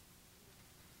emotions.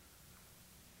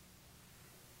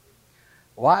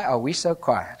 Why are we so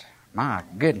quiet? My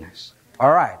goodness.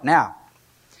 All right, now,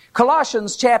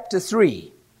 Colossians chapter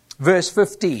 3, verse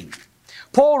 15.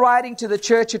 Paul, writing to the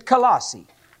church at Colossae,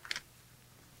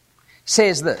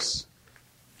 says this.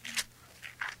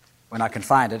 When I can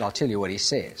find it, I'll tell you what he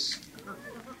says.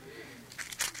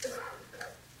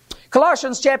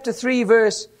 Colossians chapter 3,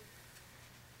 verse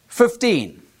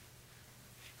 15.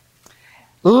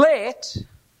 Let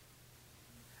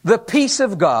the peace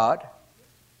of God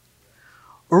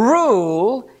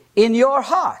rule in your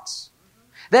hearts.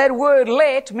 That word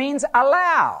let means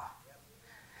allow.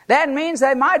 That means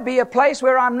there might be a place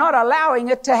where I'm not allowing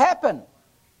it to happen.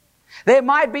 There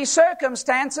might be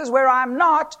circumstances where I'm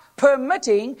not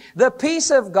permitting the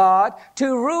peace of God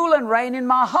to rule and reign in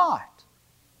my heart.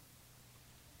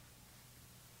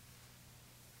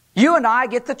 You and I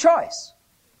get the choice.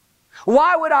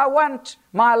 Why would I want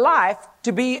my life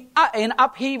to be in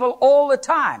upheaval all the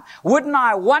time? Wouldn't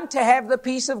I want to have the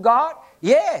peace of God?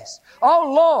 Yes.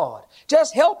 Oh Lord,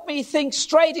 just help me think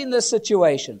straight in this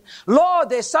situation. Lord,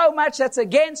 there's so much that's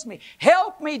against me.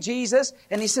 Help me, Jesus.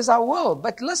 And he says, I will.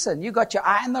 But listen, you got your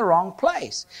eye in the wrong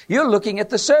place. You're looking at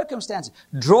the circumstances.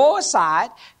 Draw aside,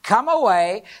 come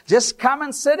away, just come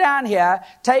and sit down here,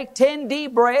 take 10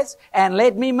 deep breaths, and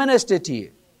let me minister to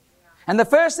you. And the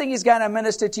first thing he's going to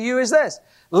minister to you is this.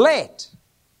 Let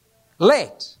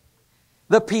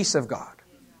the peace of God.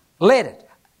 Let it.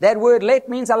 That word let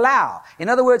means allow. In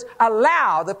other words,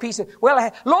 allow the peace of...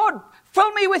 Well, Lord,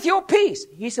 fill me with your peace.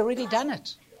 He's already done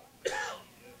it.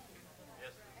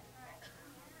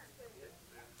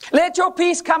 Let your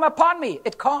peace come upon me.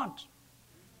 It can't.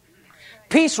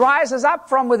 Peace rises up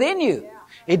from within you.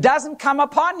 It doesn't come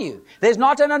upon you. There's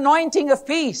not an anointing of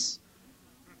peace.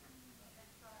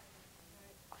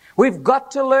 We've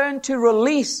got to learn to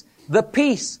release the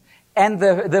peace and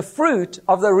the fruit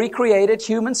of the recreated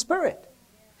human spirit.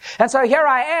 And so here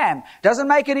I am. Doesn't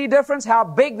make any difference how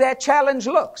big that challenge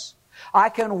looks. I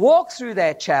can walk through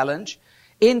that challenge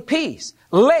in peace.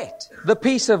 Let the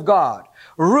peace of God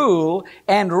rule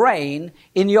and reign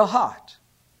in your heart.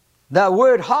 The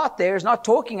word heart there is not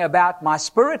talking about my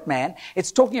spirit man.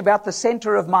 It's talking about the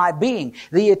center of my being,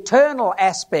 the eternal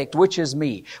aspect, which is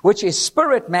me, which is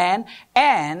spirit man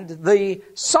and the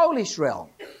soulish realm.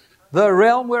 The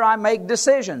realm where I make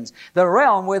decisions. The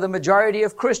realm where the majority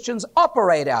of Christians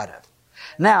operate out of.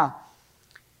 Now,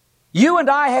 you and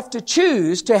I have to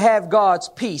choose to have God's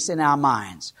peace in our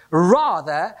minds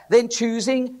rather than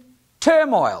choosing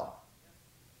turmoil.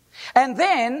 And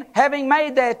then, having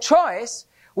made that choice,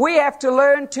 we have to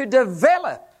learn to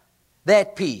develop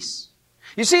that peace.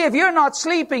 You see, if you're not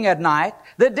sleeping at night,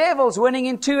 the devil's winning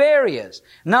in two areas.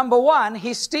 Number one,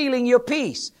 he's stealing your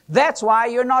peace. That's why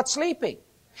you're not sleeping.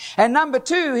 And number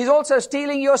two, he's also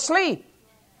stealing your sleep.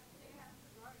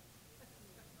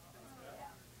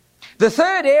 The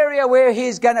third area where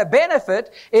he's going to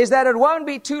benefit is that it won't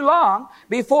be too long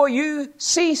before you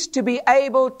cease to be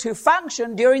able to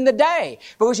function during the day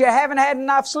because you haven't had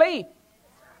enough sleep.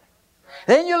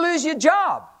 Then you lose your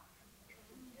job.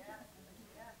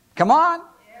 Come on.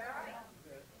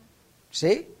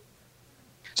 See?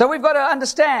 So we've got to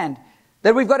understand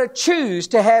that we've got to choose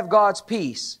to have God's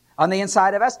peace on the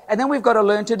inside of us, and then we've got to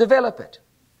learn to develop it.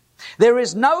 There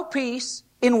is no peace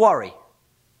in worry.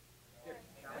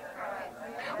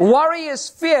 Worry is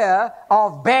fear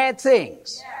of bad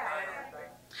things.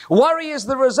 Worry is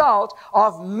the result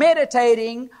of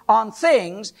meditating on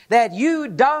things that you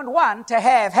don't want to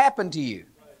have happen to you.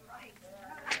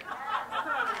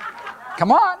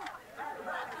 Come on.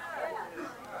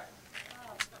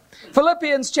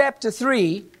 Philippians chapter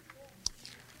 3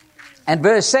 and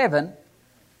verse 7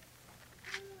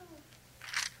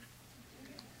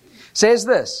 says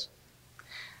this.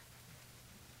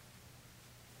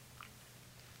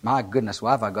 My goodness,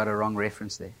 why have I got a wrong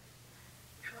reference there?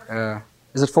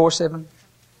 Is it 4:7?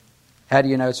 How do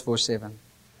you know it's 4:7?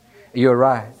 You're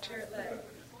right.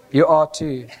 You are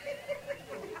too.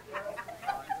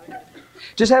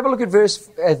 Just have a look at verse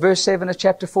 7 of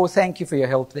chapter 4. Thank you for your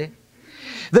help there.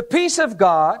 The peace of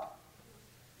God,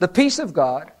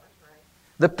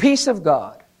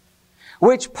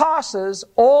 which passes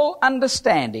all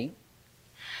understanding,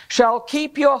 shall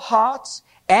keep your hearts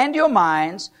and your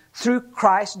minds through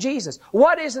Christ Jesus.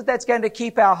 What is it that's going to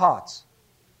keep our hearts?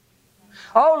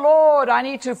 Oh Lord, I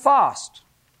need to fast.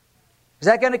 Is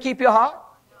that going to keep your heart?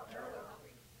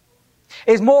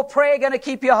 Is more prayer going to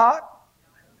keep your heart?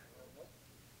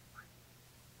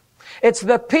 It's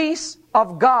the peace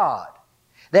of God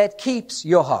that keeps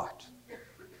your heart.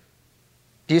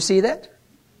 Do you see that?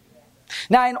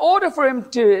 Now, in order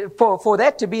for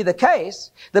that to be the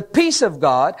case, the peace of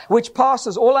God, which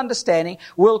passes all understanding,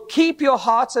 will keep your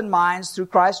hearts and minds through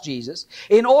Christ Jesus.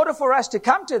 In order for us to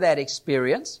come to that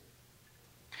experience,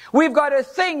 We've got to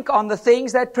think on the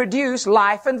things that produce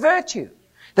life and virtue.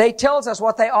 They tells us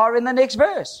what they are in the next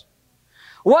verse.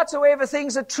 Whatsoever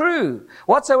things are true,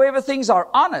 whatsoever things are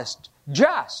honest,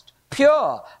 just,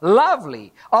 pure,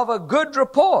 lovely, of a good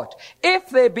report, if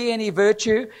there be any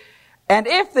virtue, and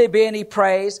if there be any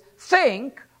praise,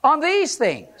 think on these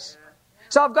things.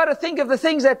 So I've got to think of the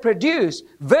things that produce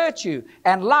virtue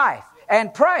and life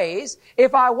and praise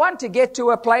if I want to get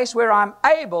to a place where I'm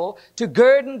able to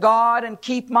girden God and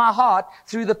keep my heart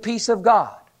through the peace of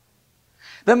God.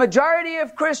 The majority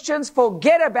of Christians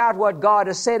forget about what God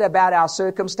has said about our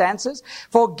circumstances,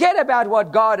 forget about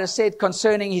what God has said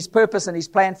concerning His purpose and His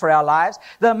plan for our lives,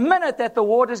 the minute that the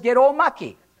waters get all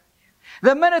mucky,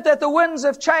 the minute that the winds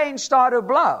of change start to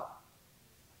blow.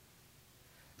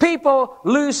 People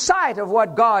lose sight of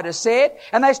what God has said,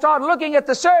 and they start looking at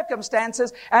the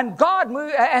circumstances, and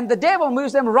the devil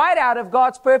moves them right out of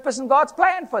God's purpose and God's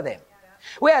plan for them.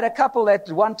 We had a couple that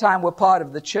at one time were part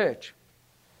of the church,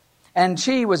 and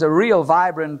she was a real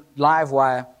vibrant live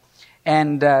wire,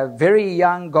 and very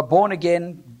young, got born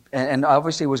again, and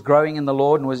obviously was growing in the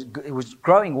Lord and was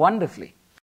growing wonderfully.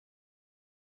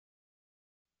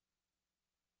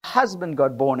 Husband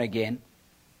got born again.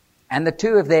 And the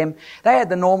two of them, they had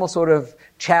the normal sort of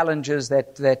challenges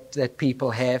that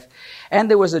people have. And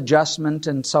there was adjustment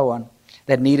and so on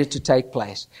that needed to take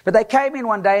place. But they came in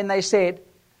one day and they said,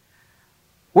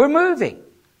 "We're moving."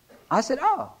 I said,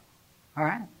 "Oh, all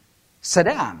right. Sit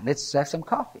down. Let's have some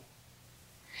coffee."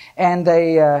 And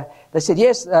they said,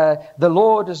 "Yes, the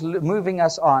Lord is moving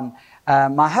us on.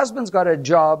 My husband's got a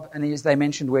job," and they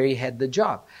mentioned where he had the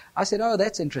job. I said, "Oh,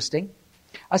 that's interesting."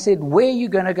 I said, "Where are you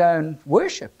going to go and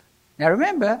worship?" Now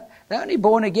remember, they're only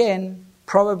born again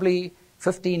probably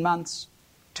 15 months,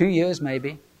 2 years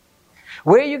maybe.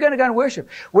 Where are you going to go and worship?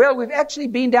 Well, we've actually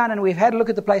been down and we've had a look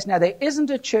at the place. Now, there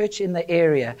isn't a church in the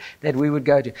area that we would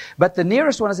go to, but the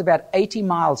nearest one is about 80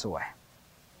 miles away.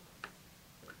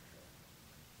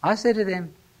 I said to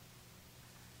them,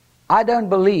 "I don't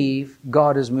believe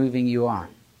God is moving you on.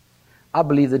 I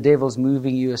believe the devil's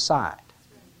moving you aside.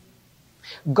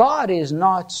 God is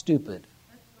not stupid.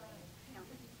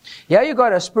 Yeah, you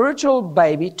got a spiritual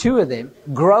baby, two of them,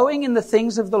 growing in the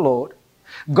things of the Lord.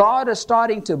 God is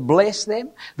starting to bless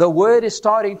them. The Word is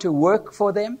starting to work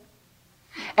for them.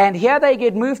 And here they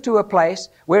get moved to a place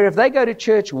where if they go to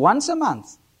church once a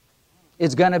month,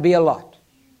 it's going to be a lot.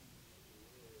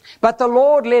 But the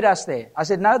Lord led us there." I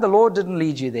said, "No, the Lord didn't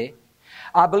lead you there.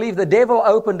 I believe the devil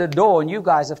opened a door and you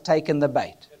guys have taken the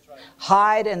bait.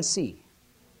 Hide and see."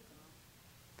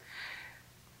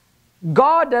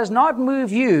 God does not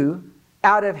move you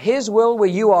out of His will where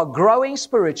you are growing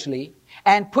spiritually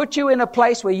and put you in a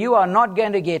place where you are not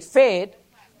going to get fed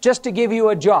just to give you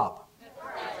a job.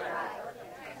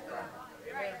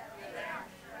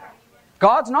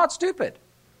 God's not stupid.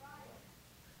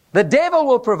 The devil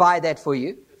will provide that for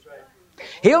you.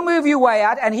 He'll move you way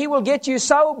out and he will get you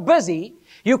so busy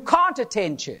you can't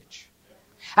attend church.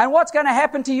 And what's going to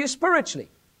happen to you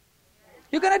spiritually?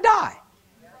 You're going to die.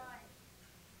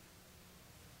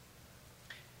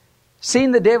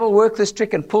 Seen the devil work this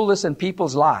trick and pull this in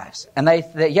people's lives. And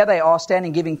they are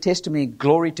standing giving testimony,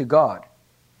 glory to God.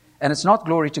 And it's not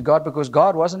glory to God because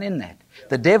God wasn't in that.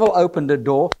 The devil opened a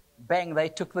door, bang, they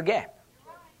took the gap.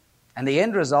 And the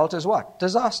end result is what?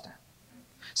 Disaster.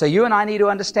 So you and I need to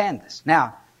understand this.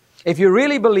 Now, if you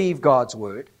really believe God's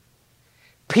Word,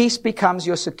 peace becomes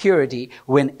your security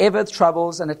whenever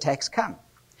troubles and attacks come.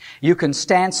 You can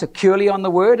stand securely on the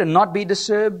Word and not be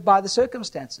disturbed by the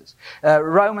circumstances.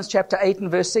 Romans chapter 8 and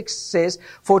verse 6 says,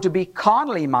 "For to be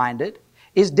carnally minded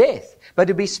is death, but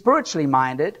to be spiritually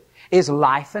minded is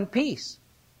life and peace."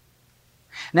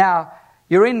 Now,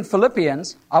 you're in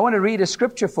Philippians. I want to read a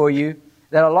scripture for you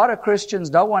that a lot of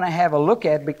Christians don't want to have a look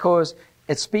at because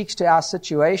it speaks to our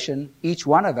situation, each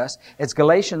one of us. It's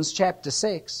Galatians chapter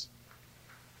 6.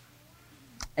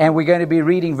 And we're going to be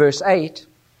reading verse 8.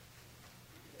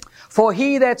 "For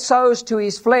he that sows to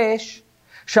his flesh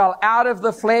shall out of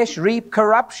the flesh reap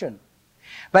corruption.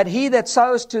 But he that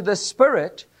sows to the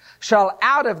Spirit shall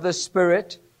out of the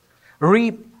Spirit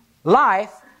reap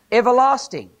life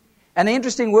everlasting." And the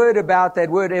interesting word about that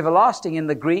word everlasting in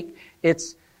the Greek,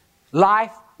 it's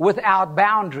life without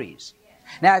boundaries.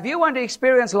 Now, if you want to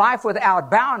experience life without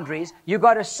boundaries, you've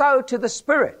got to sow to the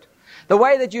Spirit. The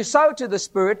way that you sow to the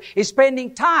Spirit is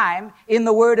spending time in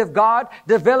the Word of God,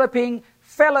 developing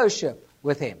fellowship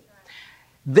with Him.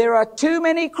 There are too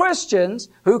many Christians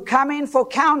who come in for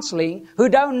counseling who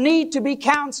don't need to be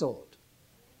counseled.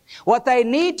 What they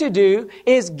need to do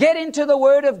is get into the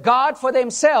Word of God for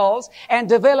themselves and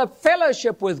develop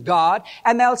fellowship with God,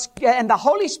 and the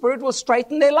Holy Spirit will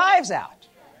straighten their lives out.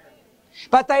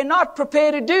 But they're not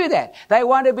prepared to do that. They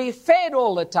want to be fed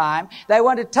all the time. They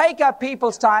want to take up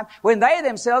people's time when they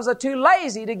themselves are too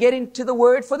lazy to get into the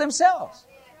Word for themselves.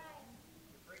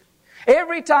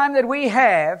 Every time that we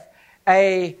have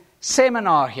a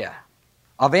seminar here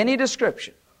of any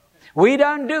description, we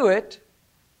don't do it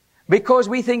because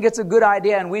we think it's a good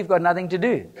idea and we've got nothing to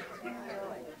do.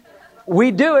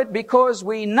 We do it because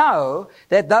we know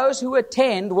that those who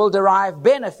attend will derive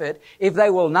benefit if they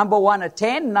will, number one,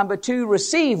 attend, number two,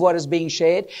 receive what is being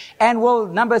shared, and will,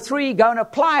 number three, go and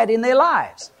apply it in their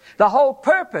lives. The whole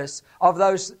purpose of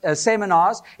those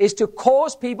seminars is to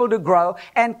cause people to grow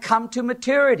and come to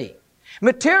maturity.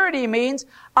 Maturity means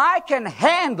I can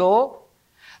handle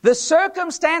the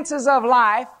circumstances of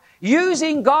life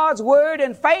using God's Word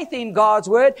and faith in God's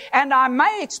Word, and I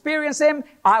may experience them,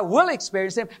 I will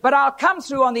experience them, but I'll come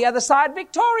through on the other side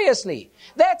victoriously.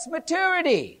 That's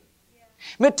maturity.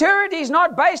 Maturity is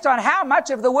not based on how much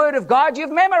of the Word of God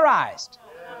you've memorized.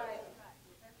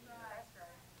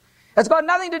 It's got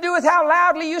nothing to do with how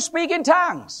loudly you speak in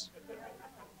tongues.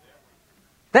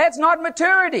 That's not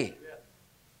maturity.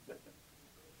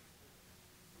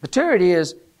 Maturity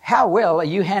is how well are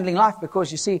you handling life?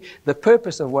 Because you see, the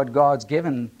purpose of what God's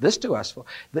given this to us for,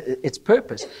 its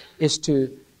purpose is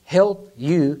to help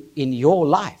you in your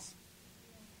life.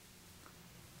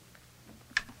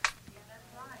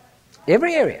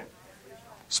 Every area.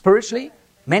 Spiritually,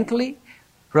 mentally,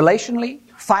 relationally,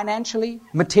 financially,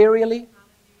 materially.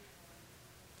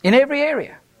 In every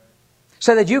area.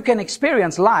 So that you can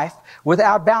experience life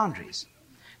without boundaries.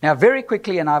 Now, very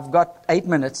quickly, and I've got 8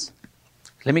 minutes,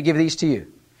 let me give these to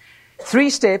you.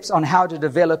 3 steps on how to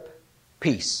develop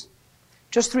peace.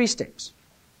 Just 3 steps.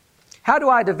 How do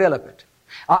I develop it?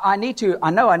 I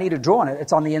know I need to draw on it.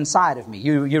 It's on the inside of me.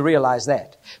 You realize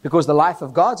that. Because the life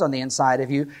of God's on the inside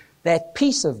of you. That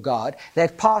peace of God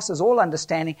that passes all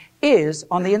understanding is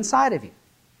on the inside of you.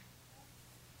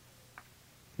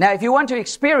 Now, if you want to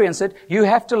experience it, you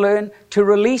have to learn to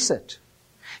release it.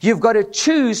 You've got to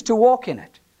choose to walk in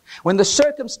it. When the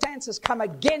circumstances come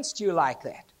against you like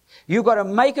that, you've got to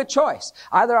make a choice.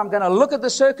 Either I'm going to look at the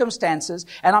circumstances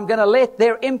and I'm going to let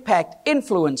their impact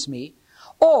influence me,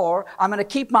 or I'm going to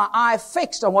keep my eye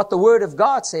fixed on what the Word of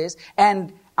God says,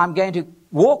 and I'm going to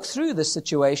walk through the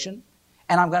situation,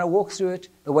 and I'm going to walk through it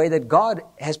the way that God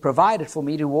has provided for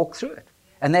me to walk through it.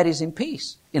 And that is in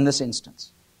peace in this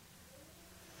instance.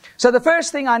 So the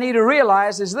first thing I need to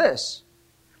realize is this,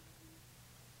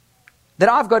 that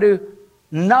I've got to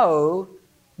know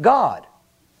God.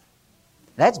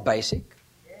 That's basic.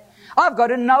 I've got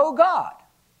to know God.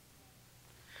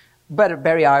 But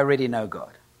Barry, I already know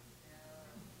God.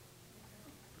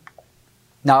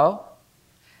 No.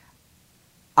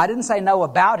 I didn't say know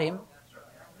about Him.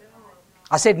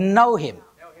 I said know Him.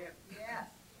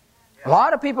 A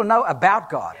lot of people know about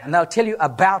God, and they'll tell you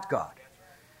about God.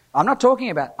 I'm talking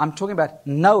about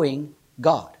knowing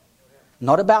God.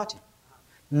 Not about Him.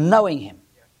 Knowing Him.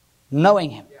 Knowing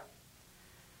Him.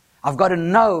 I've got to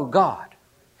know God.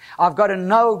 I've got to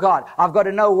know God. I've got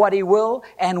to know what He will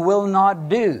and will not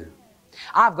do.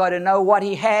 I've got to know what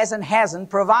He has and hasn't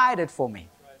provided for me.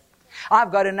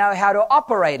 I've got to know how to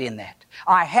operate in that.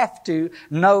 I have to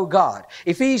know God.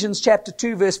 Ephesians chapter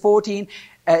 2 verse 14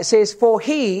 says, for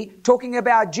He, talking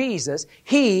about Jesus,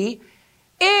 He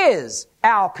is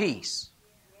our peace.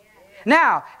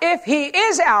 Now, if He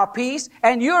is our peace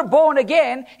and you're born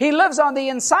again, He lives on the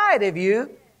inside of you,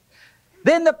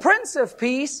 then the Prince of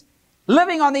Peace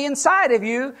living on the inside of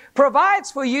you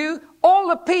provides for you all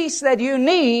the peace that you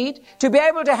need to be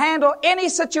able to handle any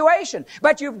situation.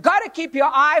 But you've got to keep your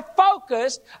eye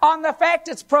focused on the fact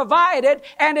it's provided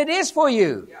and it is for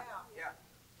you.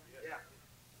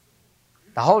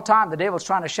 The whole time the devil's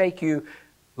trying to shake you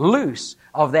loose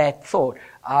of that thought.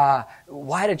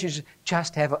 Why don't you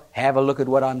just have a look at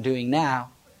what I'm doing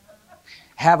now?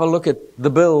 Have a look at the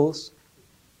bills.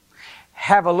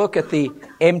 Have a look at the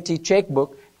empty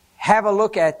checkbook. Have a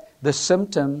look at the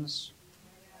symptoms.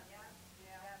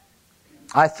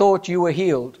 I thought you were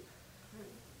healed.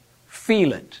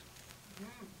 Feel it.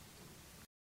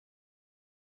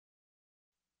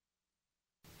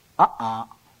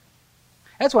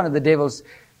 That's one of the devil's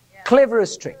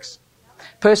cleverest tricks.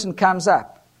 Person comes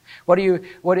up.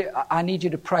 I need you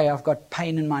to pray. I've got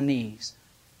pain in my knees.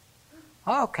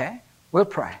 Oh, okay, we'll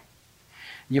pray.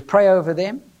 You pray over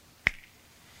them,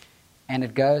 and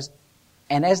it goes.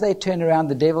 And as they turn around,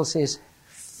 the devil says,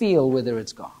 feel whether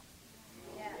it's gone.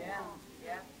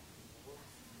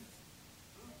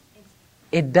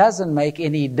 It doesn't make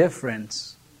any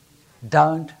difference.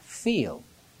 Don't feel.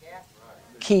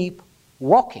 Keep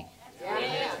walking.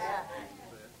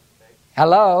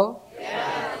 Hello?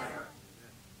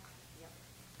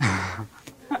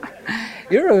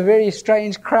 You're a very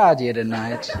strange crowd here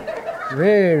tonight.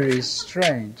 Very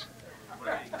strange.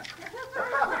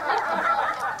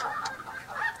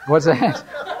 What's that?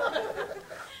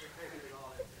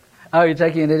 Oh, you're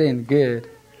taking it in. Good.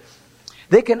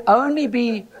 There can only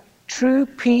be true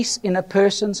peace in a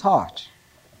person's heart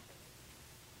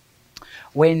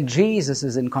when Jesus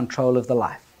is in control of the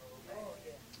life.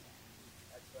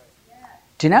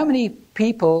 Do you know how many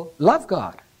people love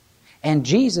God and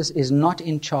Jesus is not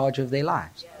in charge of their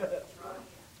lives?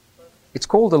 It's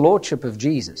called the Lordship of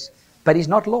Jesus, but He's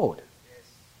not Lord.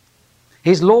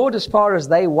 He's Lord as far as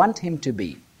they want Him to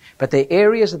be, but there are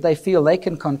areas that they feel they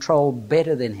can control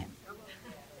better than Him.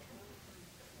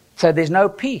 So there's no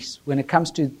peace when it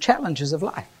comes to challenges of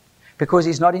life because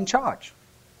He's not in charge.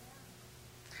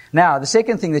 Now, the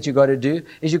second thing that you've got to do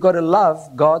is you've got to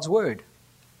love God's Word.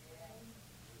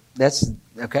 That's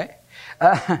okay.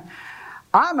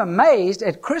 I'm amazed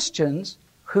at Christians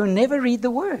who never read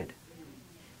the Word.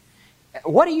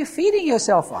 What are you feeding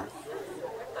yourself on?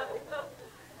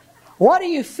 What are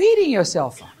you feeding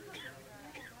yourself on?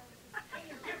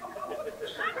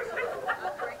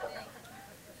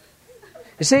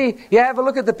 You see, you have a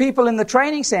look at the people in the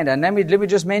training center, and let me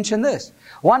just mention this.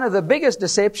 One of the biggest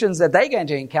deceptions that they're going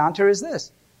to encounter is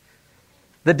this.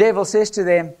 The devil says to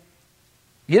them,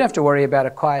 you don't have to worry about a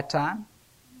quiet time.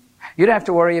 You don't have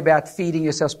to worry about feeding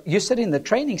yourself. You sit in the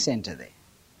training center there.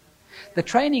 The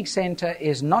training center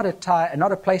is not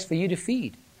a place for you to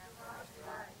feed.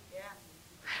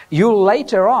 You'll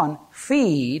later on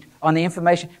feed on the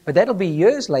information, but that'll be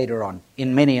years later on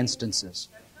in many instances.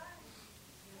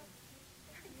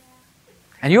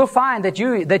 And you'll find that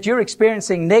you're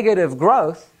experiencing negative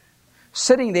growth,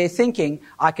 sitting there thinking,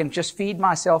 I can just feed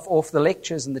myself off the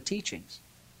lectures and the teachings.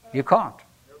 You can't.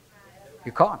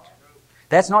 You can't.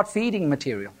 That's not feeding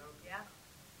material.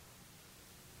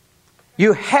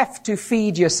 You have to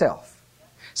feed yourself.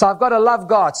 So I've got to love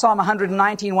God. Psalm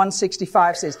 119,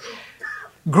 165 says,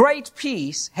 great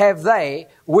peace have they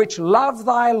which love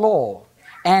thy law,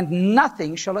 and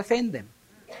nothing shall offend them.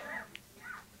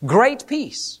 Great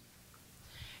peace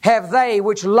have they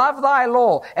which love thy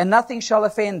law, and nothing shall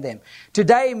offend them.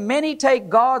 Today, many take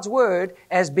God's word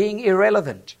as being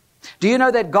irrelevant. Do you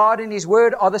know that God and His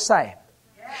word are the same?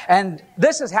 And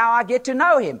this is how I get to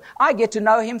know Him. I get to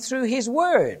know Him through His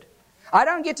word. I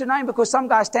don't get to know Him because some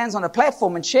guy stands on a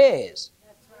platform and shares.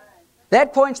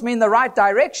 That points me in the right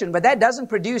direction, but that doesn't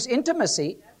produce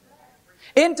intimacy.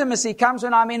 Intimacy comes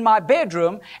when I'm in my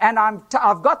bedroom and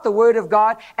I've got the Word of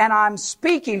God and I'm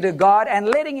speaking to God and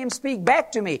letting Him speak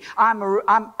back to me.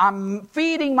 I'm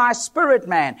feeding my spirit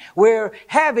man. We're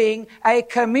having a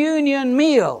communion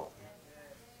meal.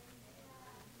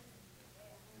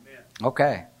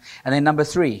 Okay. And then number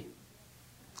 3,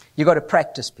 you've got to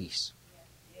practice peace.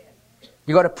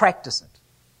 You've got to practice it.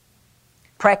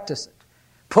 Practice it.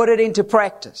 Put it into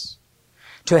practice.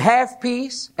 To have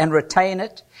peace and retain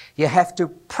it, you have to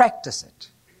practice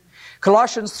it.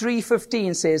 Colossians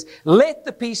 3:15 says, let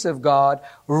the peace of God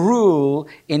rule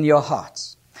in your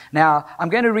hearts. Now, I'm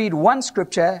going to read one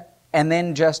scripture and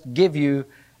then just give you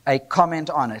a comment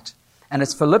on it. And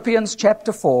it's Philippians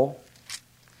chapter 4,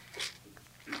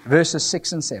 verses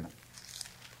 6 and 7.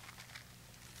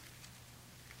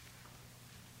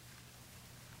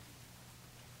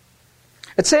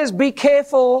 It says, be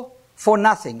careful for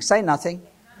nothing. Say nothing.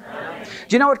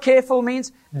 Do you know what careful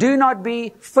means? Do not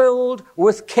be filled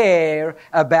with care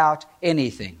about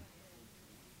anything.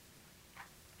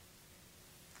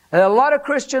 There are a lot of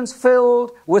Christians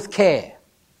filled with care.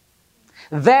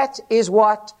 That is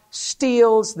what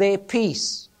steals their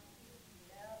peace.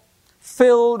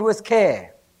 Filled with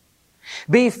care.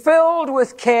 Be filled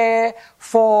with care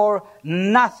for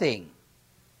nothing.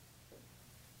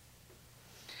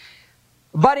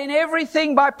 But in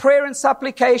everything by prayer and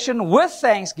supplication with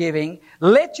thanksgiving,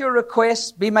 let your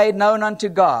requests be made known unto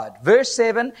God. Verse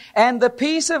 7, and the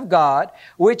peace of God,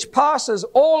 which passes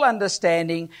all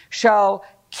understanding, shall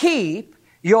keep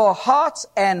your hearts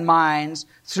and minds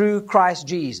through Christ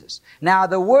Jesus. Now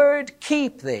the word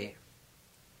keep there,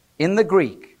 in the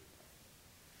Greek,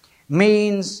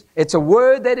 means it's a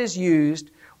word that is used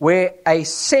where a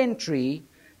sentry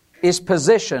is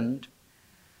positioned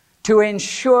to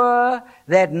ensure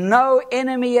that no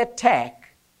enemy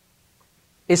attack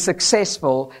is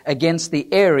successful against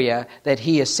the area that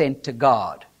he is sent to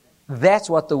guard. That's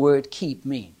what the word keep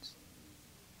means.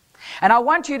 And I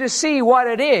want you to see what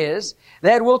it is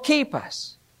that will keep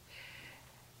us.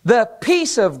 The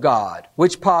peace of God,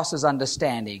 which passes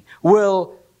understanding,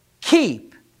 will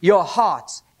keep your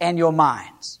hearts and your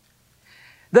minds.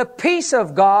 The peace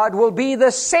of God will be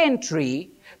the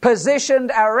sentry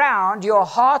positioned around your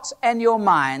hearts and your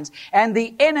minds, and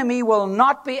the enemy will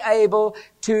not be able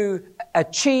to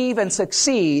achieve and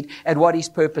succeed at what his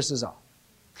purposes are.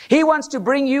 He wants to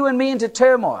bring you and me into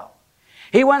turmoil.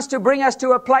 He wants to bring us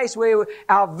to a place where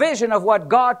our vision of what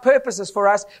God purposes for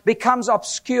us becomes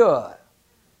obscure.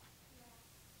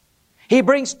 He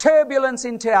brings turbulence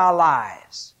into our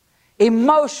lives,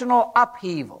 emotional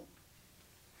upheaval.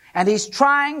 And he's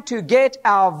trying to get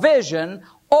our vision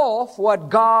off what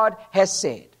God has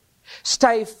said.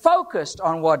 Stay focused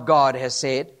on what God has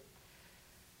said.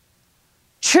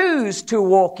 Choose to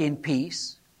walk in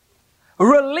peace.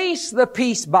 Release the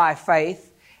peace by faith.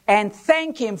 And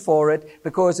thank Him for it,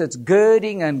 because it's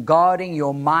girding and guarding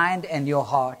your mind and your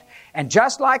heart. And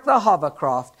just like the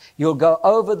hovercraft, you'll go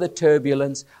over the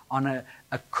turbulence on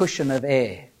a cushion of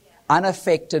air,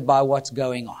 unaffected by what's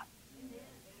going on.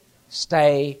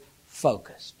 Stay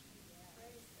focused.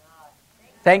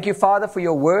 Thank you, Father, for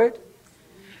your word.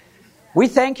 We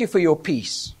thank you for your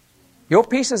peace. Your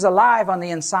peace is alive on the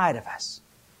inside of us.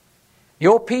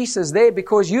 Your peace is there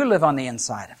because you live on the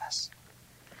inside of us.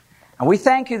 And we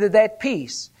thank you that that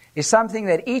peace is something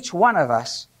that each one of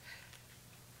us,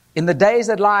 in the days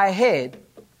that lie ahead,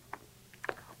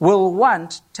 will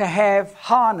want to have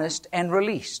harnessed and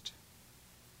released.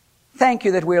 Thank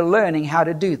you that we're learning how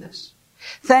to do this.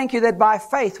 Thank you that by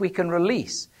faith we can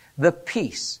release the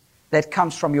peace that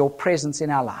comes from your presence in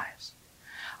our lives.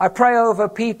 I pray over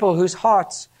people whose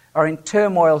hearts are in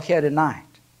turmoil here tonight,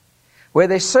 where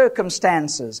their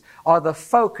circumstances are the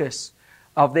focus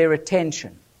of their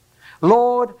attention.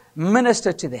 Lord,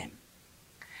 minister to them,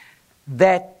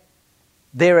 that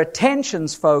their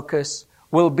attention's focus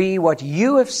will be what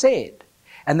you have said,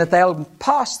 and that they'll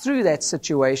pass through that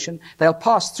situation, they'll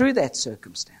pass through that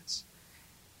circumstance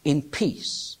in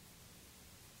peace.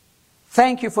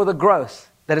 Thank you for the growth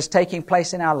that is taking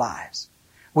place in our lives.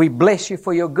 We bless you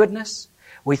for your goodness.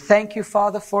 We thank you,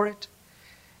 Father, for it.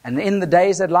 And in the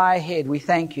days that lie ahead, we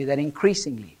thank you that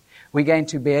increasingly we're going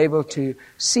to be able to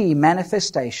see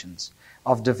manifestations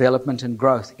of development and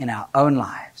growth in our own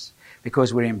lives,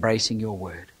 because we're embracing your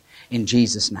word. In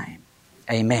Jesus' name,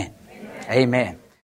 amen. Amen. Amen.